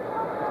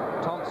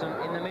 Thompson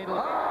in the middle.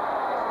 Oh,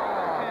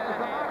 that's the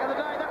mark of the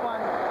day, that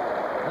one.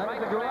 That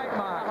was a great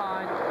mark.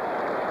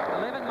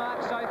 11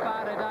 marks so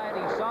far today, and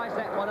he sized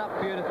that one up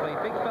beautifully.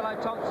 Big fellow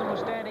Thompson was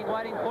standing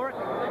waiting for it.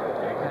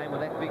 He came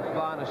with that big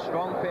fly and a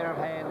strong pair of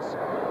hands.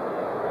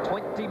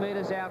 20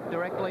 metres out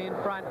directly in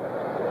front,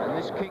 and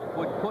this kick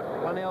would put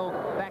Glenelg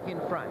back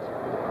in front.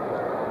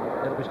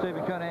 It'll be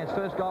Stephen Kernahan's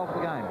first goal for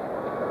the game.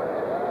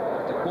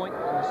 It's a point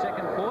in the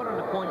second quarter and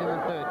a point in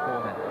the third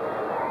quarter.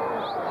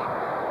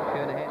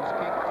 Kernahan's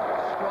kick,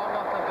 strong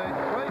off the boot,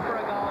 through for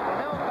a goal.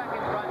 Glenelg back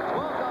in front,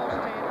 12 goals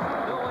 10,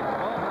 Norwood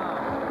 12 half.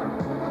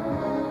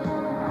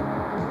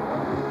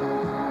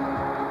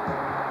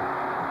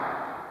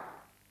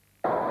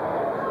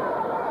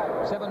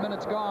 7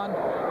 minutes gone.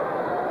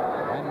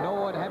 And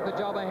Norwood have the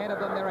job ahead of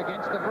them. They're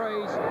against the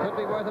breeze. Could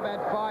be worth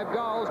about 5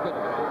 goals, but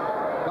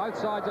both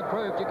sides have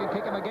proved you can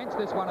kick them against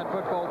this one at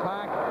Football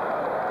Park.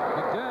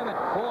 McDermott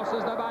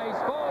forces the base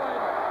forward.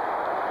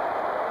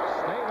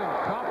 Stephen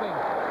Copping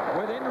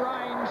within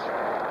range.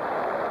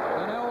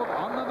 Glenelg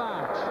on the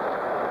march.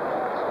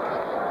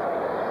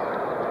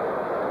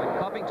 When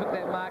Copping took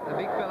that mark, the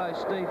big fellow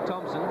Steve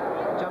Thompson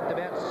jumped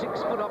about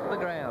 6 foot off the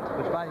ground.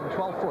 Which made him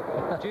 12 foot.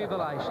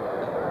 Jubilation.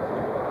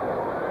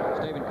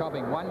 Stephen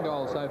Copping, 1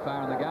 goal so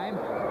far in the game.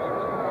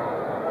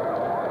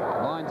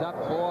 Lines up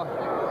for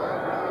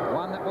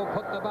one that will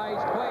put the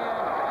base clear,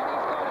 and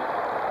he's got it.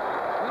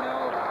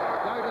 Glenelg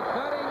go to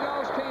 13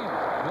 goals 10.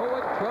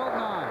 Norwood 12-9.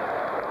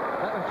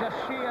 That was just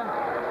sheer,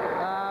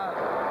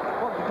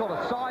 what do you call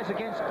it, size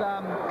against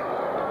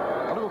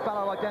a little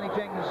fellow like Danny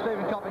Jenkins.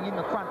 Stephen Copping in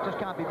the front just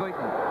can't be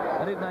beaten.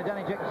 And even though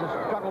Danny Jenkins has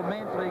struggled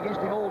manfully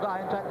against him all day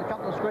and taken a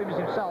couple of screamers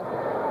himself,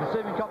 when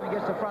Stephen Copping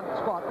gets the front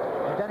spot,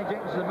 and Danny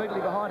Jenkins is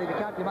immediately behind him, he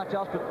can't do much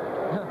else but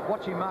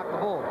watch him mark the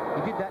ball.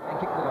 He did that and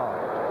kicked the goal.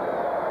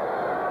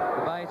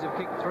 The Bays have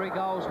kicked 3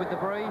 goals with the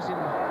breeze in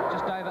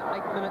just over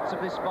 8 minutes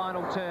of this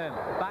final term.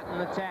 Button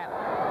the tap.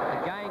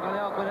 Again,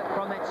 Glenelg win it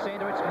from that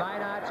centre. It's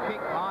Maynard's kick,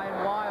 high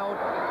and wild.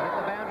 And at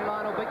the boundary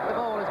line will beat the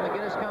ball as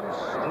McGuiness comes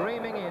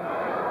streaming in.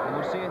 And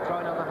we'll see it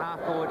thrown on the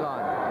half-forward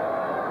line.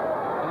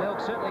 Glenelg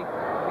certainly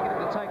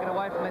beginning to take it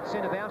away from that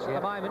centre bounce at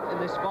the moment in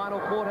this final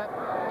quarter.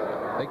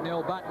 Big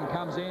Neil Button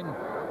comes in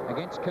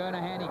against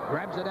Kernahan. He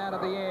grabs it out of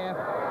the air.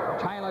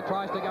 Taylor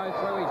tries to go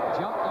through. He's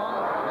jumped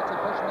on. That's a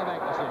push in the back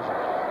decision.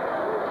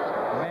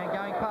 The man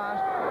going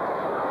past.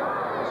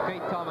 It's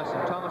Keith Thomas,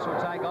 and Thomas will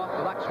take off.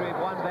 The luxury of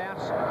 1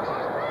 bounce.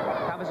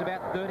 Covers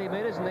about 30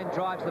 metres and then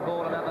drives the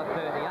ball another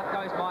 30. Up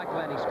goes Michael,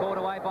 and he's caught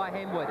away by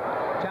Henwood.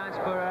 Chance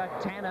for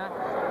Tanner.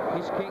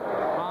 His kick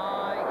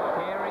high.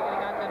 Carey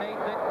getting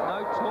underneath it.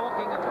 No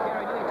talking, and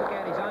Carey nearly took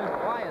out his own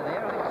player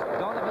there. I think it's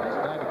Donovan, isn't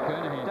it? David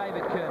Kernahan.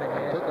 David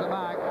Kernahan. Took the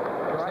mark.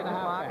 Great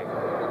mark.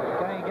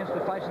 Going against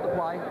the face of the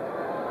play.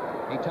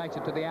 He takes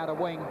it to the outer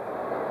wing.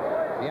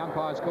 The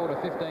umpire scored a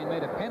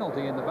 15-metre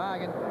penalty in the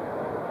bargain.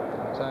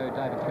 So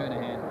David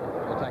Kernahan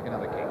will take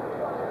another kick.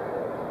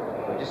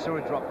 We just saw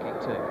a drop kick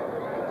too.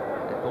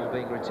 That ball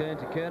being returned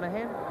to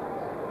Kernahan.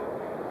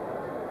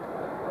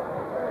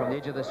 From the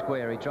edge of the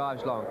square, he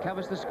drives long,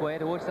 covers the square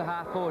towards the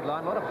half-forward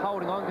line. A lot of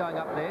holding on going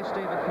up there.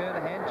 Stephen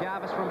Kernahan,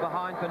 Jarvis from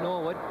behind for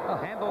Norwood.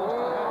 Handballs to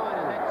the line,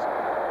 and that's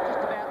just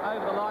about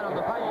over the line on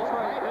the ball. The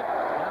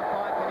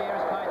umpire Kinnear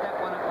has paid that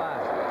one at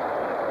last.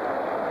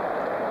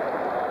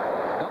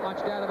 Not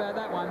much doubt about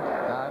that one.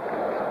 No.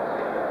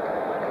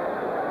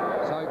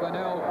 So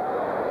Glenelg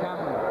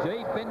come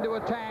deep into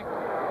attack.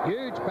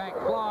 Huge back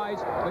flies.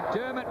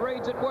 McDermott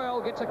reads it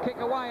well, gets a kick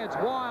away. It's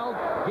wild.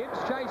 Gibbs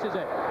chases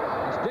it.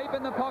 He's deep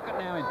in the pocket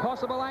now.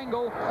 Impossible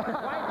angle.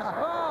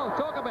 Oh,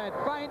 talk about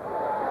feint.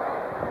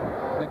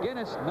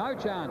 McGuiness, no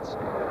chance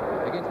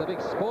against the big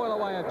spoil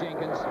away of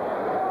Jenkins.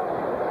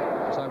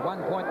 So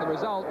 1 point the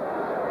result.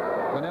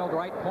 Glenelg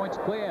 8 points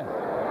clear.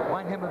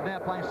 Wayne Henwood now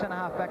playing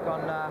centre-half back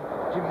on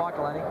Jim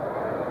Michael, ain't he?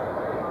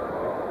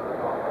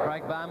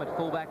 Craig Barm at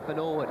fullback for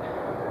Norwood.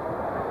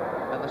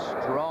 And the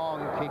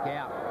strong kick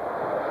out.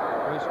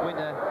 Bruce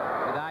Winter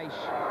with Aish.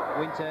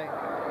 Winter,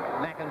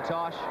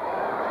 McIntosh.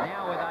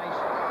 Now with Aish.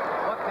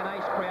 What can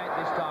Aish create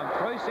this time?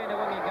 Through centre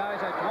wing he goes.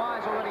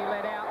 O'Dwyer's already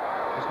let out.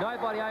 There's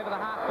nobody over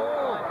the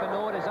half-forward line for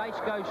Norwood as Aish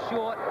goes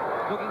short,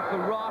 looking for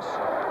Ross.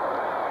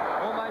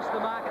 Almost the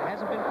mark, it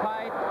hasn't been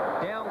paid.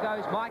 Down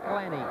goes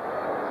McGuiness.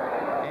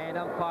 And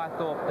umpire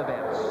Thorpe the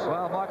bounce.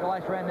 Well, Michael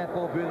Ace ran that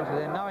ball beautifully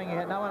there, knowing he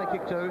had no one to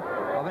kick to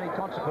of any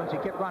consequence. He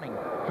kept running,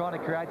 trying to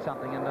create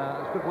something, and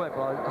it's good work.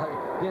 Well,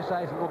 I dare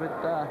say he's a little bit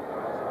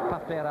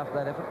puffed out after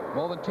that effort.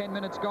 More than 10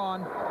 minutes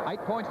gone.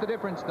 8 points the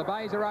difference. The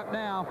Bays are up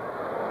now.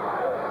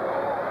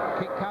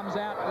 Kick comes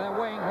out the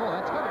wing. Oh,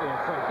 that's got to be a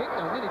free kick,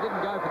 doesn't it? He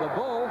didn't go for the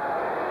ball.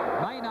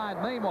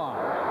 Maynard, meanwhile,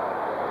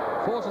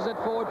 forces it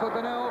forward for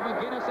Glenelg.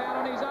 McGuiness out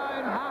on his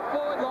own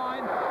half-forward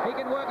line. He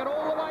can work it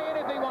all the way in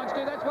if he wants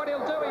to. That's what he'll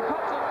do. He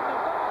pops it in the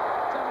ball.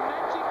 It's a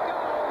magic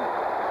goal.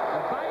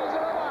 The Bays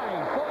are away.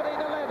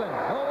 14-11.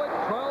 Norwood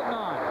 12-9.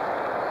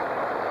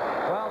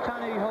 Well,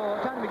 Tony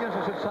McGuiness,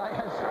 I should say,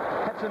 has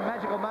had some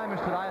magical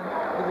moments today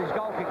with his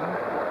goal kicking.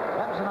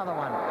 That was another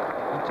one.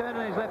 He turned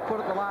on his left foot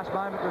at the last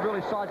moment to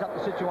really size up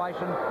the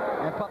situation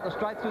and popped it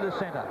straight through the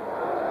centre.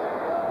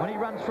 When he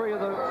runs free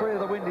of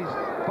the wind, he's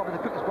probably the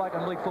quickest bloke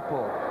in league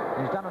football.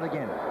 And he's done it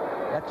again.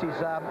 That's his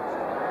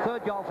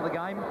third goal for the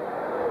game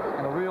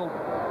and a real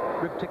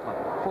rib tickler.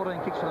 14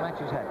 kicks for the match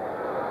he's had.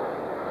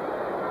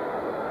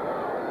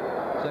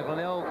 So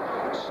Glenelg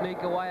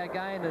sneak away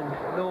again, and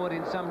Norwood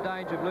in some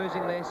danger of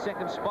losing their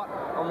second spot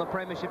on the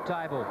premiership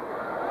table.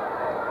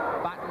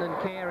 Button and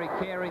Carey.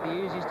 Carey,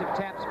 the easiest of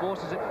taps,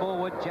 forces it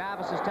forward.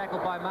 Jarvis is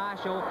tackled by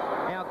Marshall.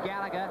 Now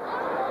Gallagher.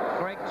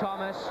 Greg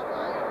Thomas.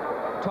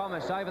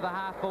 Thomas over the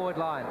half-forward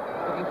line,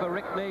 looking for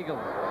Rick Neagle.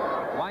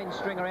 Wayne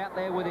Stringer out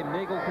there with him.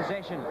 Neagle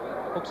possession.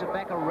 Hooks it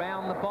back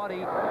around the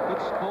body.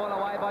 Good spoil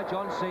away by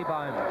John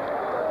Seabohm.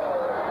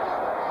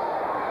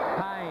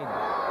 Payne.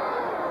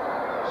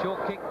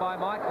 Short kick by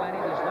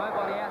McGuiness. There's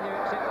nobody out here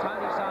except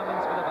Tony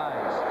Simons for the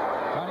Bays.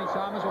 Tony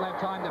Simons will have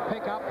time to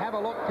pick up, have a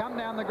look, come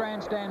down the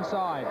grandstand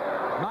side.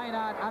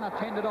 Maynard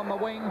unattended on the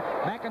wing.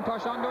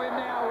 McIntosh onto him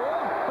now.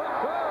 Whoa,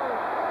 whoa.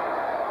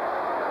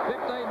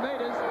 15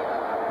 metres.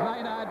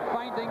 Maynard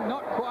fainting,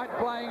 not quite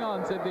playing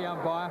on, said the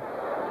umpire.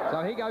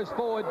 So he goes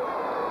forward,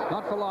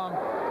 not for long.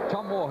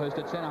 Tom Warhurst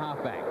at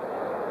centre-half back.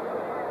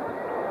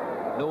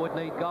 Norwood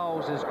need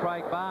goals as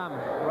Craig Baum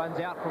runs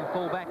out from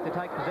full-back to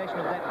take possession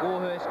of that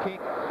Warhurst kick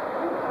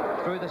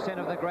through the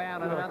centre of the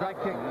ground, and another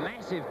kick,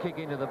 massive kick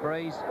into the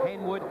breeze.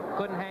 Henwood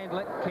couldn't handle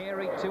it.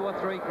 Carey, 2 or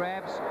 3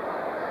 grabs.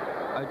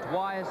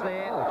 O'Dwyer's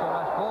there.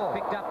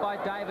 Picked up by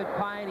David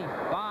Payne. He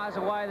fires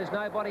away. There's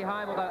nobody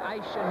home, although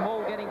Aish and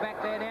Hall getting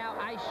back there now.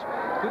 Aish,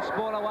 good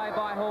spoil away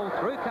by Hall.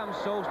 Through comes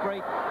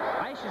Salisbury.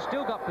 Aish has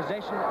still got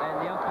possession, and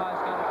the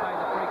umpire's going to play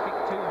the free kick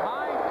too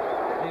high.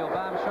 Neil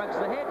Baum shrugs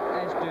the head,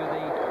 as do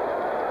the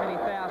many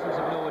thousands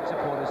of Norwood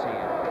supporters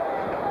here.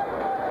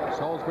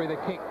 Salisbury the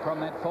kick from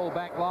that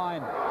full-back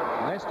line.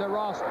 Lester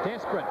Ross,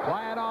 desperate.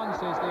 Play it on,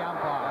 says the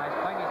umpire.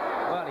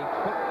 Well, he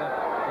put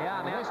the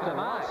arm out to the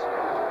mark.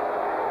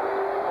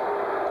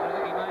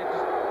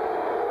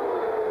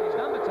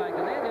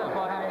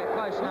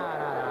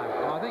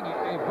 I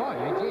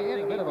think he had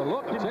a bit of a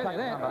look, I'll tell you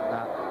that.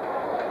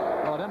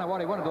 Well, I don't know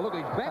what he wanted to look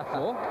at his back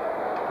for.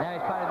 Now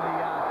he's playing the...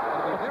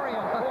 It'd be very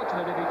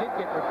unfortunate if he did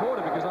get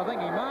recorded, because I think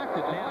he marked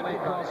it. Now he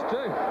crossed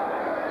too.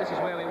 This is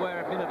where we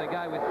were a minute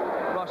ago with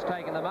Ross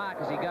taking the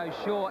mark as he goes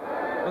short,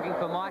 looking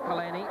for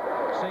McGuiness.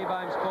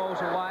 Seabohm falls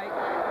away.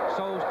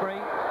 Salisbury,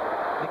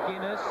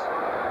 McGuiness,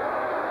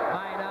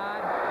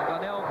 Maynard, and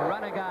Glenelg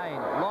run again.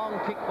 Long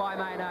kick by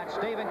Maynard.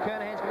 Stephen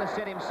Kernahan's going to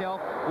set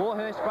himself.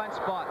 Warhurst front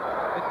spot.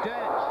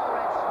 McDermott,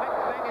 that's smack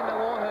bang into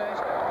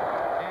Warhurst,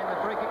 and the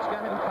free kick's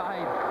going to be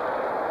paid.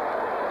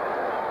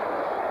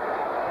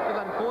 A bit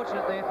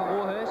unfortunate there for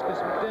Warhurst, because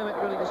McDermott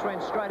really just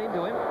ran straight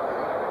into him.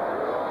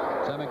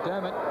 So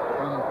McDermott,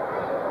 from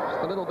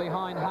just a little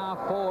behind half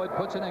forward,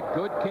 puts in a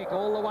good kick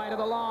all the way to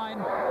the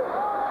line.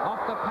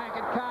 Off the pack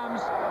it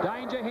comes.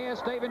 Danger here.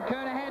 Stephen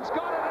Kernahan's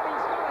got it, and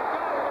he's got a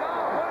goal.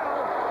 Oh,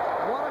 well.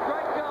 What a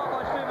great goal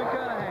by Stephen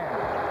Kernahan.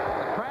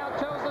 The crowd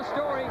tells the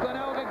story.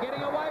 Glenelg are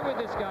getting away with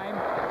this game.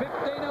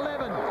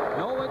 15-11.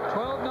 Norwood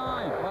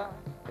 12-9.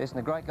 Yes, and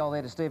a great goal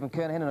there to Stephen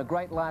Kernahan, and a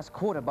great last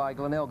quarter by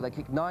Glenelg. They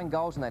kicked 9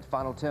 goals in that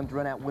final term to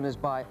run out winners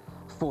by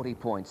 40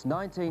 points.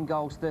 19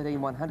 goals, 13,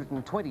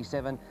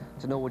 127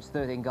 to Norwood's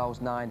 13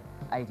 goals,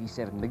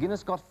 987.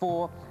 McGuiness got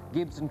 4,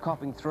 Gibbs and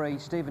Copping 3,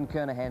 Stephen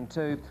Kernahan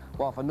 2,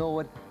 while for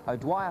Norwood,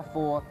 O'Dwyer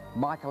 4,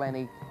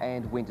 McGuiness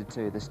and Winter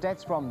 2. The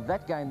stats from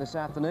that game this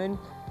afternoon: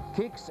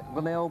 kicks,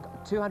 Glenelg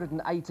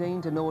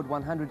 218 to Norwood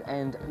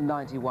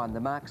 191. The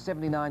mark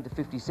 79 to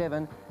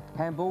 57.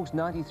 Handballs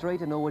 93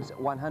 to Norwood's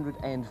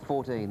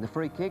 114. The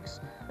free kicks,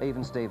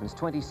 even Stevens,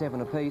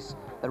 27 apiece.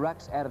 The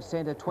rucks out of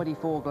centre,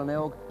 24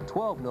 Glenelg,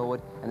 12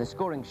 Norwood, and the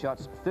scoring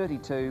shots,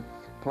 32,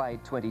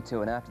 played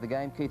 22. And after the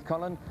game, Keith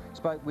Collin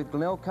spoke with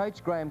Glenelg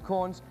coach Graham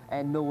Corns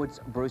and Norwood's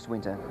Bruce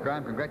Winter.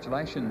 Graham,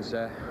 congratulations.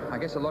 I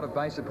guess a lot of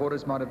Bay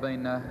supporters might have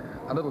been a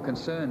little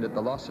concerned at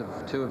the loss of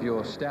 2 of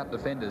your stout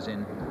defenders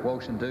in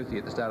Walsh and Duthie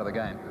at the start of the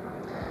game.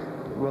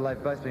 Well,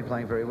 they've both been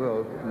playing very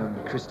well.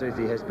 Chris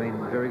Duthie has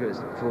been very good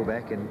as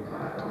fullback, and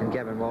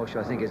Gavin Walsh,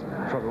 I think, is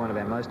probably one of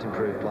our most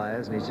improved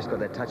players, and he's just got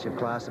that touch of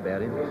class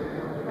about him.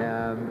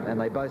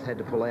 And they both had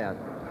to pull out.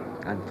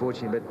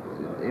 unfortunately,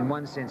 but in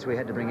one sense we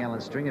had to bring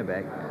Alan Stringer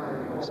back,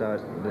 so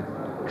it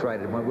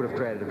would have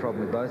created a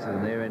problem with both of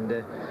them there.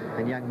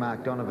 And young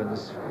Mark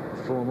Donovan's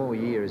 4 more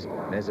years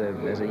as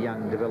a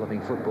young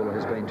developing footballer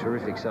has been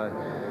terrific. So,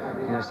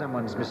 you know,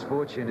 someone's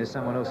misfortune is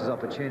someone else's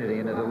opportunity,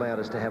 and it allowed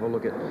us to have a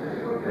look at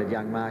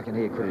young Mark, and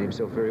he acquitted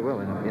himself very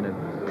well in a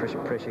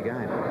pressure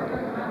game.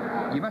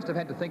 You must have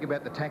had to think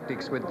about the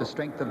tactics with the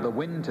strength of the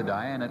wind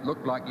today, and it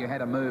looked like you had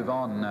to move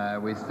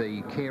on with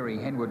the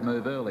Carey-Henwood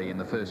move early in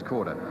the first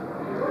quarter.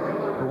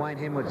 Well, Wayne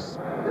Henwood's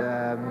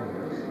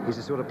he's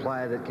the sort of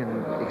player that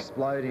can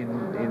explode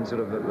in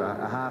sort of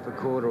a half a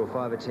quarter or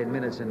 5 or 10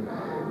 minutes,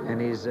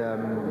 and his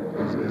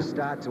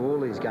start to all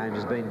these games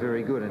has been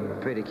very good,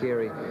 and Peter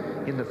Carey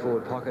in the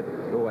forward pocket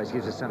always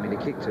gives us something to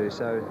kick to.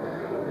 So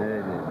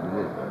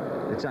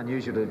it's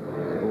unusual to,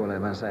 well, I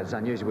want to say it's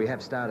unusual. We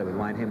have started with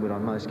Wayne Henwood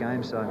on most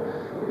games, so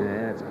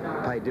it's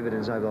paid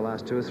dividends over the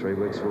last 2 or 3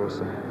 weeks for us.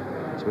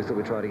 So we thought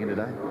we'd try it again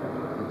today.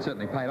 It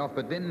certainly paid off,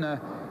 but then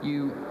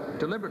you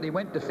deliberately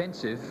went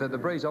defensive. The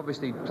breeze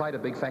obviously played a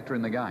big factor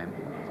in the game.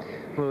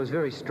 Well, it was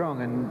very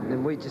strong,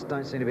 and we just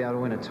don't seem to be able to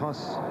win a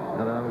toss. I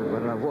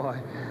don't know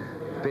why.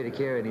 Peter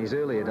Carey in his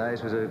earlier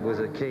days was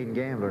a keen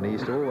gambler, and he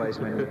used to always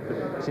win.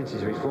 Since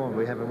he's reformed,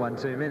 we haven't won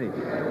too many.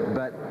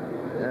 But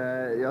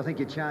I think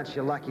you chance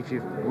your luck if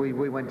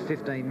we went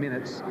 15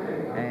 minutes,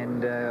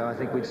 and I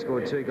think we'd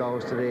scored 2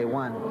 goals to their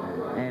 1.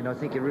 And I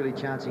think you're really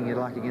chancing your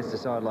luck against a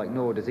side like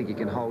Norwood to think you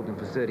can hold them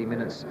for 30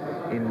 minutes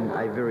in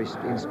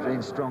a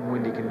in strong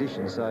windy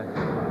conditions. So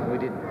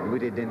we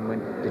did then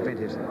went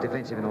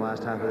defensive in the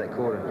last half of that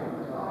quarter.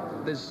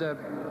 There's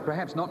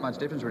perhaps not much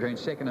difference between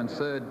second and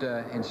third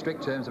in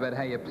strict terms about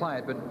how you play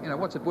it, but you know,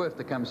 what's it worth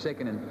to come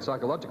second in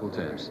psychological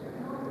terms?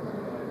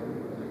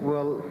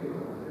 Well,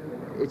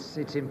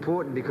 it's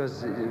important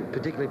because,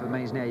 particularly if it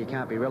means now you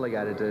can't be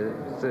relegated to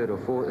third or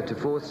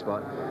fourth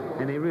spot,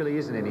 and there really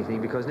isn't anything,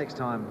 because next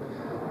time,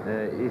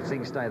 if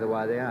things stay the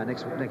way they are,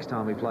 next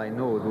time we play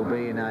Norwood will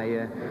be in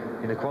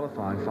a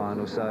qualifying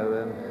final.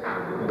 So,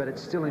 but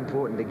it's still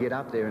important to get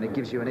up there, and it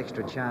gives you an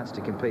extra chance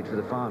to compete for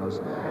the finals.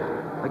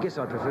 I guess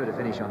I'd prefer to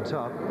finish on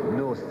top.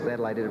 North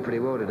Adelaide did it pretty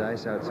well today,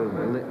 so it sort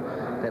of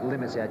that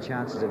limits our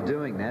chances of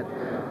doing that.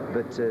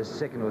 But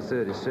second or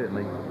third is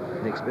certainly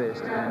next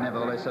best. And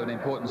nevertheless, an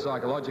important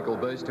psychological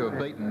boost to have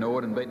beaten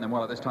Norwood and beaten them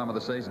well at this time of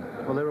the season.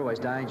 Well, they're always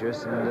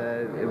dangerous,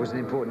 and it was an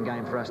important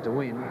game for us to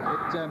win.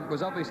 It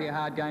was obviously a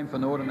hard game for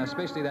Norwood, and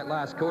especially that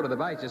last quarter, the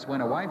base just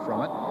went away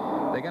from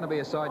it. They're going to be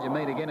a side you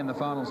meet again in the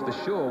finals for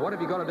sure. What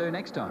have you got to do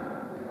next time?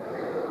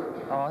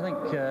 Oh, I think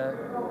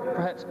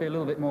perhaps be a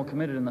little bit more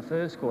committed in the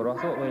first quarter.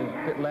 I thought we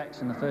were a bit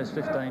lax in the first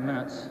 15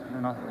 minutes,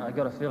 and I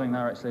got a feeling they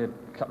were actually a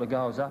couple of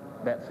goals up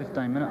about the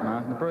 15-minute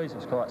mark, and the breeze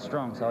was quite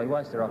strong, so we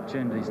wasted our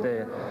opportunities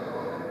there.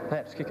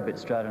 Perhaps kick a bit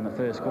straighter in the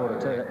first quarter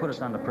too. That put us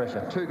under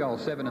pressure. 2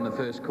 goals, 7 in the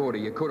first quarter.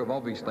 You could have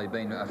obviously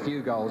been a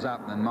few goals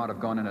up and might have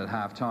gone in at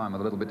half-time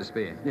with a little bit to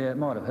spare. Yeah, it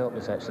might have helped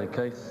us actually,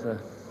 Keith.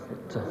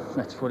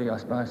 That's footy, I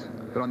suppose.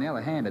 But on the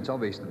other hand, it's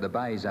obvious that the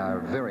Bays are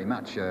very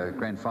much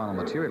grand final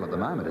material at the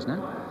moment, isn't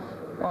it?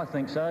 I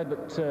think so,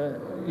 but,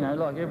 you know,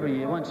 like every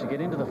year, once you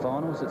get into the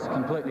finals, it's a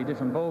completely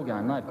different ball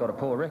game. They've got a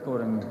poor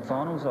record in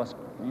finals.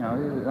 You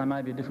know, they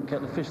may be a different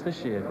kettle of fish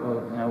this year.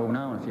 We'll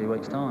know in a few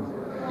weeks' time.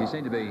 You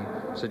seem to be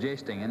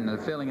suggesting, and the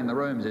feeling in the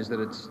rooms is that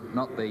it's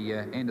not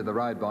the end of the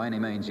road by any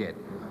means yet.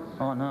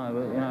 Oh, no.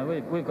 You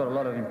know, we've got a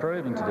lot of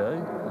improving to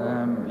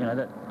do. You know,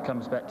 that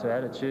comes back to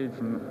attitude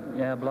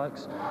from our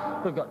blokes.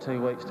 We've got 2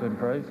 weeks to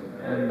improve,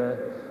 and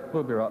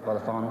we'll be right by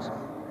the finals.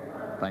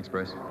 Thanks,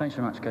 Bruce. Thanks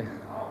very much, Keith.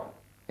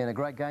 In a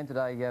great game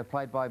today,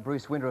 played by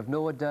Bruce Winter of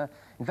Norwood.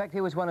 In fact,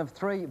 he was one of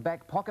 3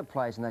 back pocket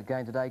players in that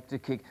game today to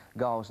kick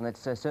goals, and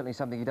that's certainly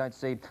something you don't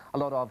see a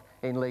lot of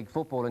in league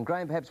football. And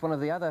Graham, perhaps one of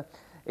the other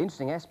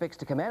interesting aspects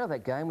to come out of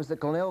that game was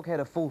that Glenelg had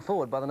a full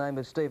forward by the name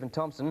of Stephen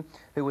Thompson,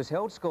 who was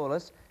held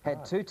scoreless,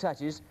 had 2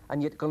 touches,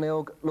 and yet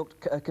Glenelg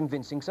looked a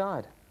convincing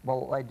side.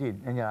 Well, they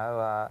did, and you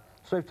know,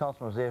 Steve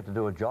Thompson was there to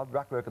do a job,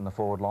 ruck in the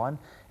forward line,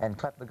 and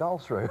clap the goal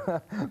through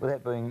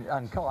without being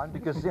unkind,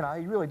 because, you know,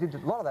 he really did a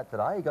lot of that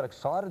today. He got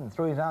excited and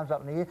threw his arms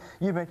up in the air.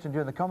 You mentioned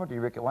during the commentary,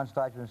 Rick, at one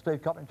stage when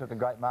Steve Copping took a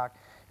great mark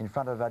in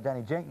front of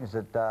Danny Jenkins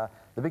that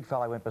the big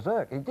fellow went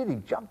berserk. He did. He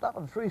jumped up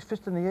and threw his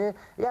fist in the air.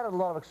 He added a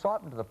lot of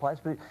excitement to the place,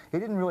 but he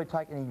didn't really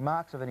take any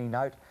marks of any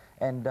note,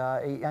 and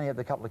he only had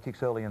a couple of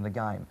kicks early in the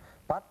game.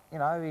 But, you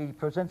know, he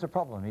presents a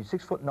problem. He's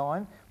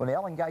 6'9". When he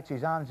elongates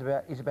his arms,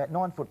 he's about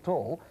 9 foot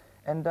tall.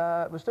 And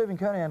with Stephen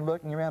Kernahan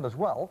lurking around as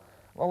well,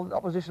 the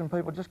opposition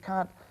people just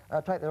can't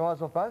take their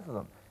eyes off both of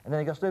them. And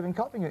then you've got Stephen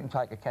Copping who can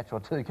take a catch or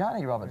 2, can't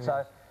he, Robert? Yes.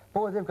 So,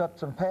 boy, they've got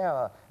some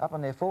power up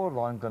on their forward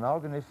line,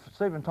 Glenelg, and if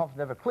Stephen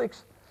Thompson ever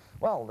clicks,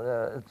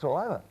 well, it's all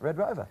over. Red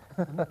Rover.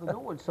 The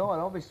Norwood side,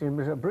 obviously,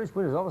 Bruce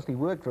Winters obviously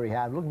worked very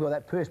hard. Looking at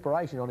that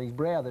perspiration on his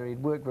brow there,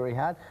 he'd worked very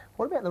hard.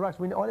 What about the rucks?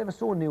 I mean, I never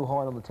saw Neil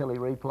Hine on the telly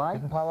replay.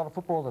 Didn't play a lot of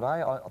football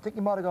today. I think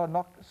he might have got a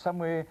knock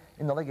somewhere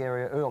in the leg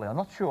area early. I'm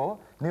not sure.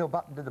 Neil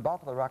Button did the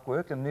bulk of the ruck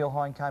work, and Neil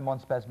Hine came on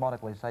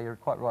spasmodically, so you're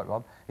quite right,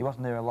 Rob. He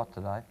wasn't there a lot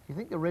today. Do you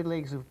think the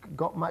Redlegs have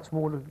got much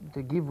more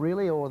to give,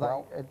 really, or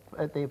are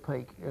they at their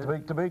peak?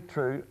 To be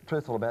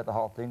truthful about the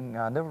whole thing,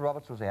 Neville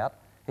Roberts was out.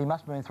 He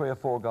must have been 3 or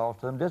 4 goals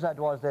to them. Des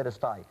O'Dwyer's there to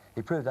stay.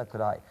 He proved that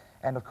today.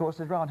 And, of course,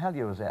 there's Rowan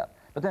Hallier was out.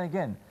 But then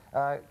again,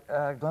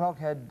 Glenelg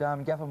had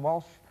Gavin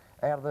Walsh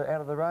out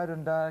of the road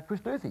and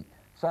Chris Duthie.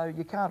 So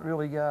you can't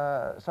really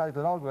say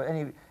Glenelg were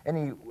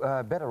any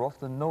better off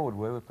than Norwood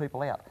were with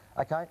people out.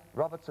 OK,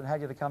 Roberts and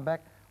Hallier to come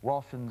back,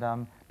 Walsh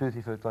and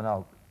Duthie for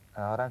Glenelg.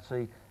 I don't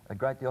see a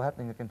great deal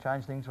happening that can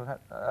change things,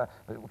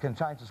 can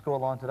change the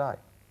scoreline today.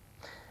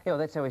 Yeah, well,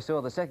 that's how we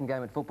saw the second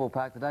game at Football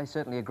Park today.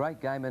 Certainly a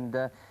great game, and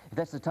if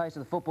that's the taste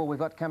of the football we've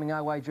got coming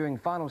our way during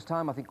finals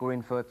time, I think we're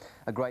in for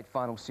a great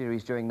final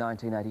series during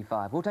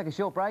 1985. We'll take a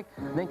short break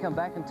and then come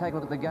back and take a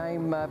look at the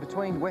game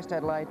between West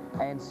Adelaide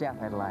and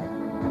South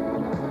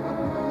Adelaide.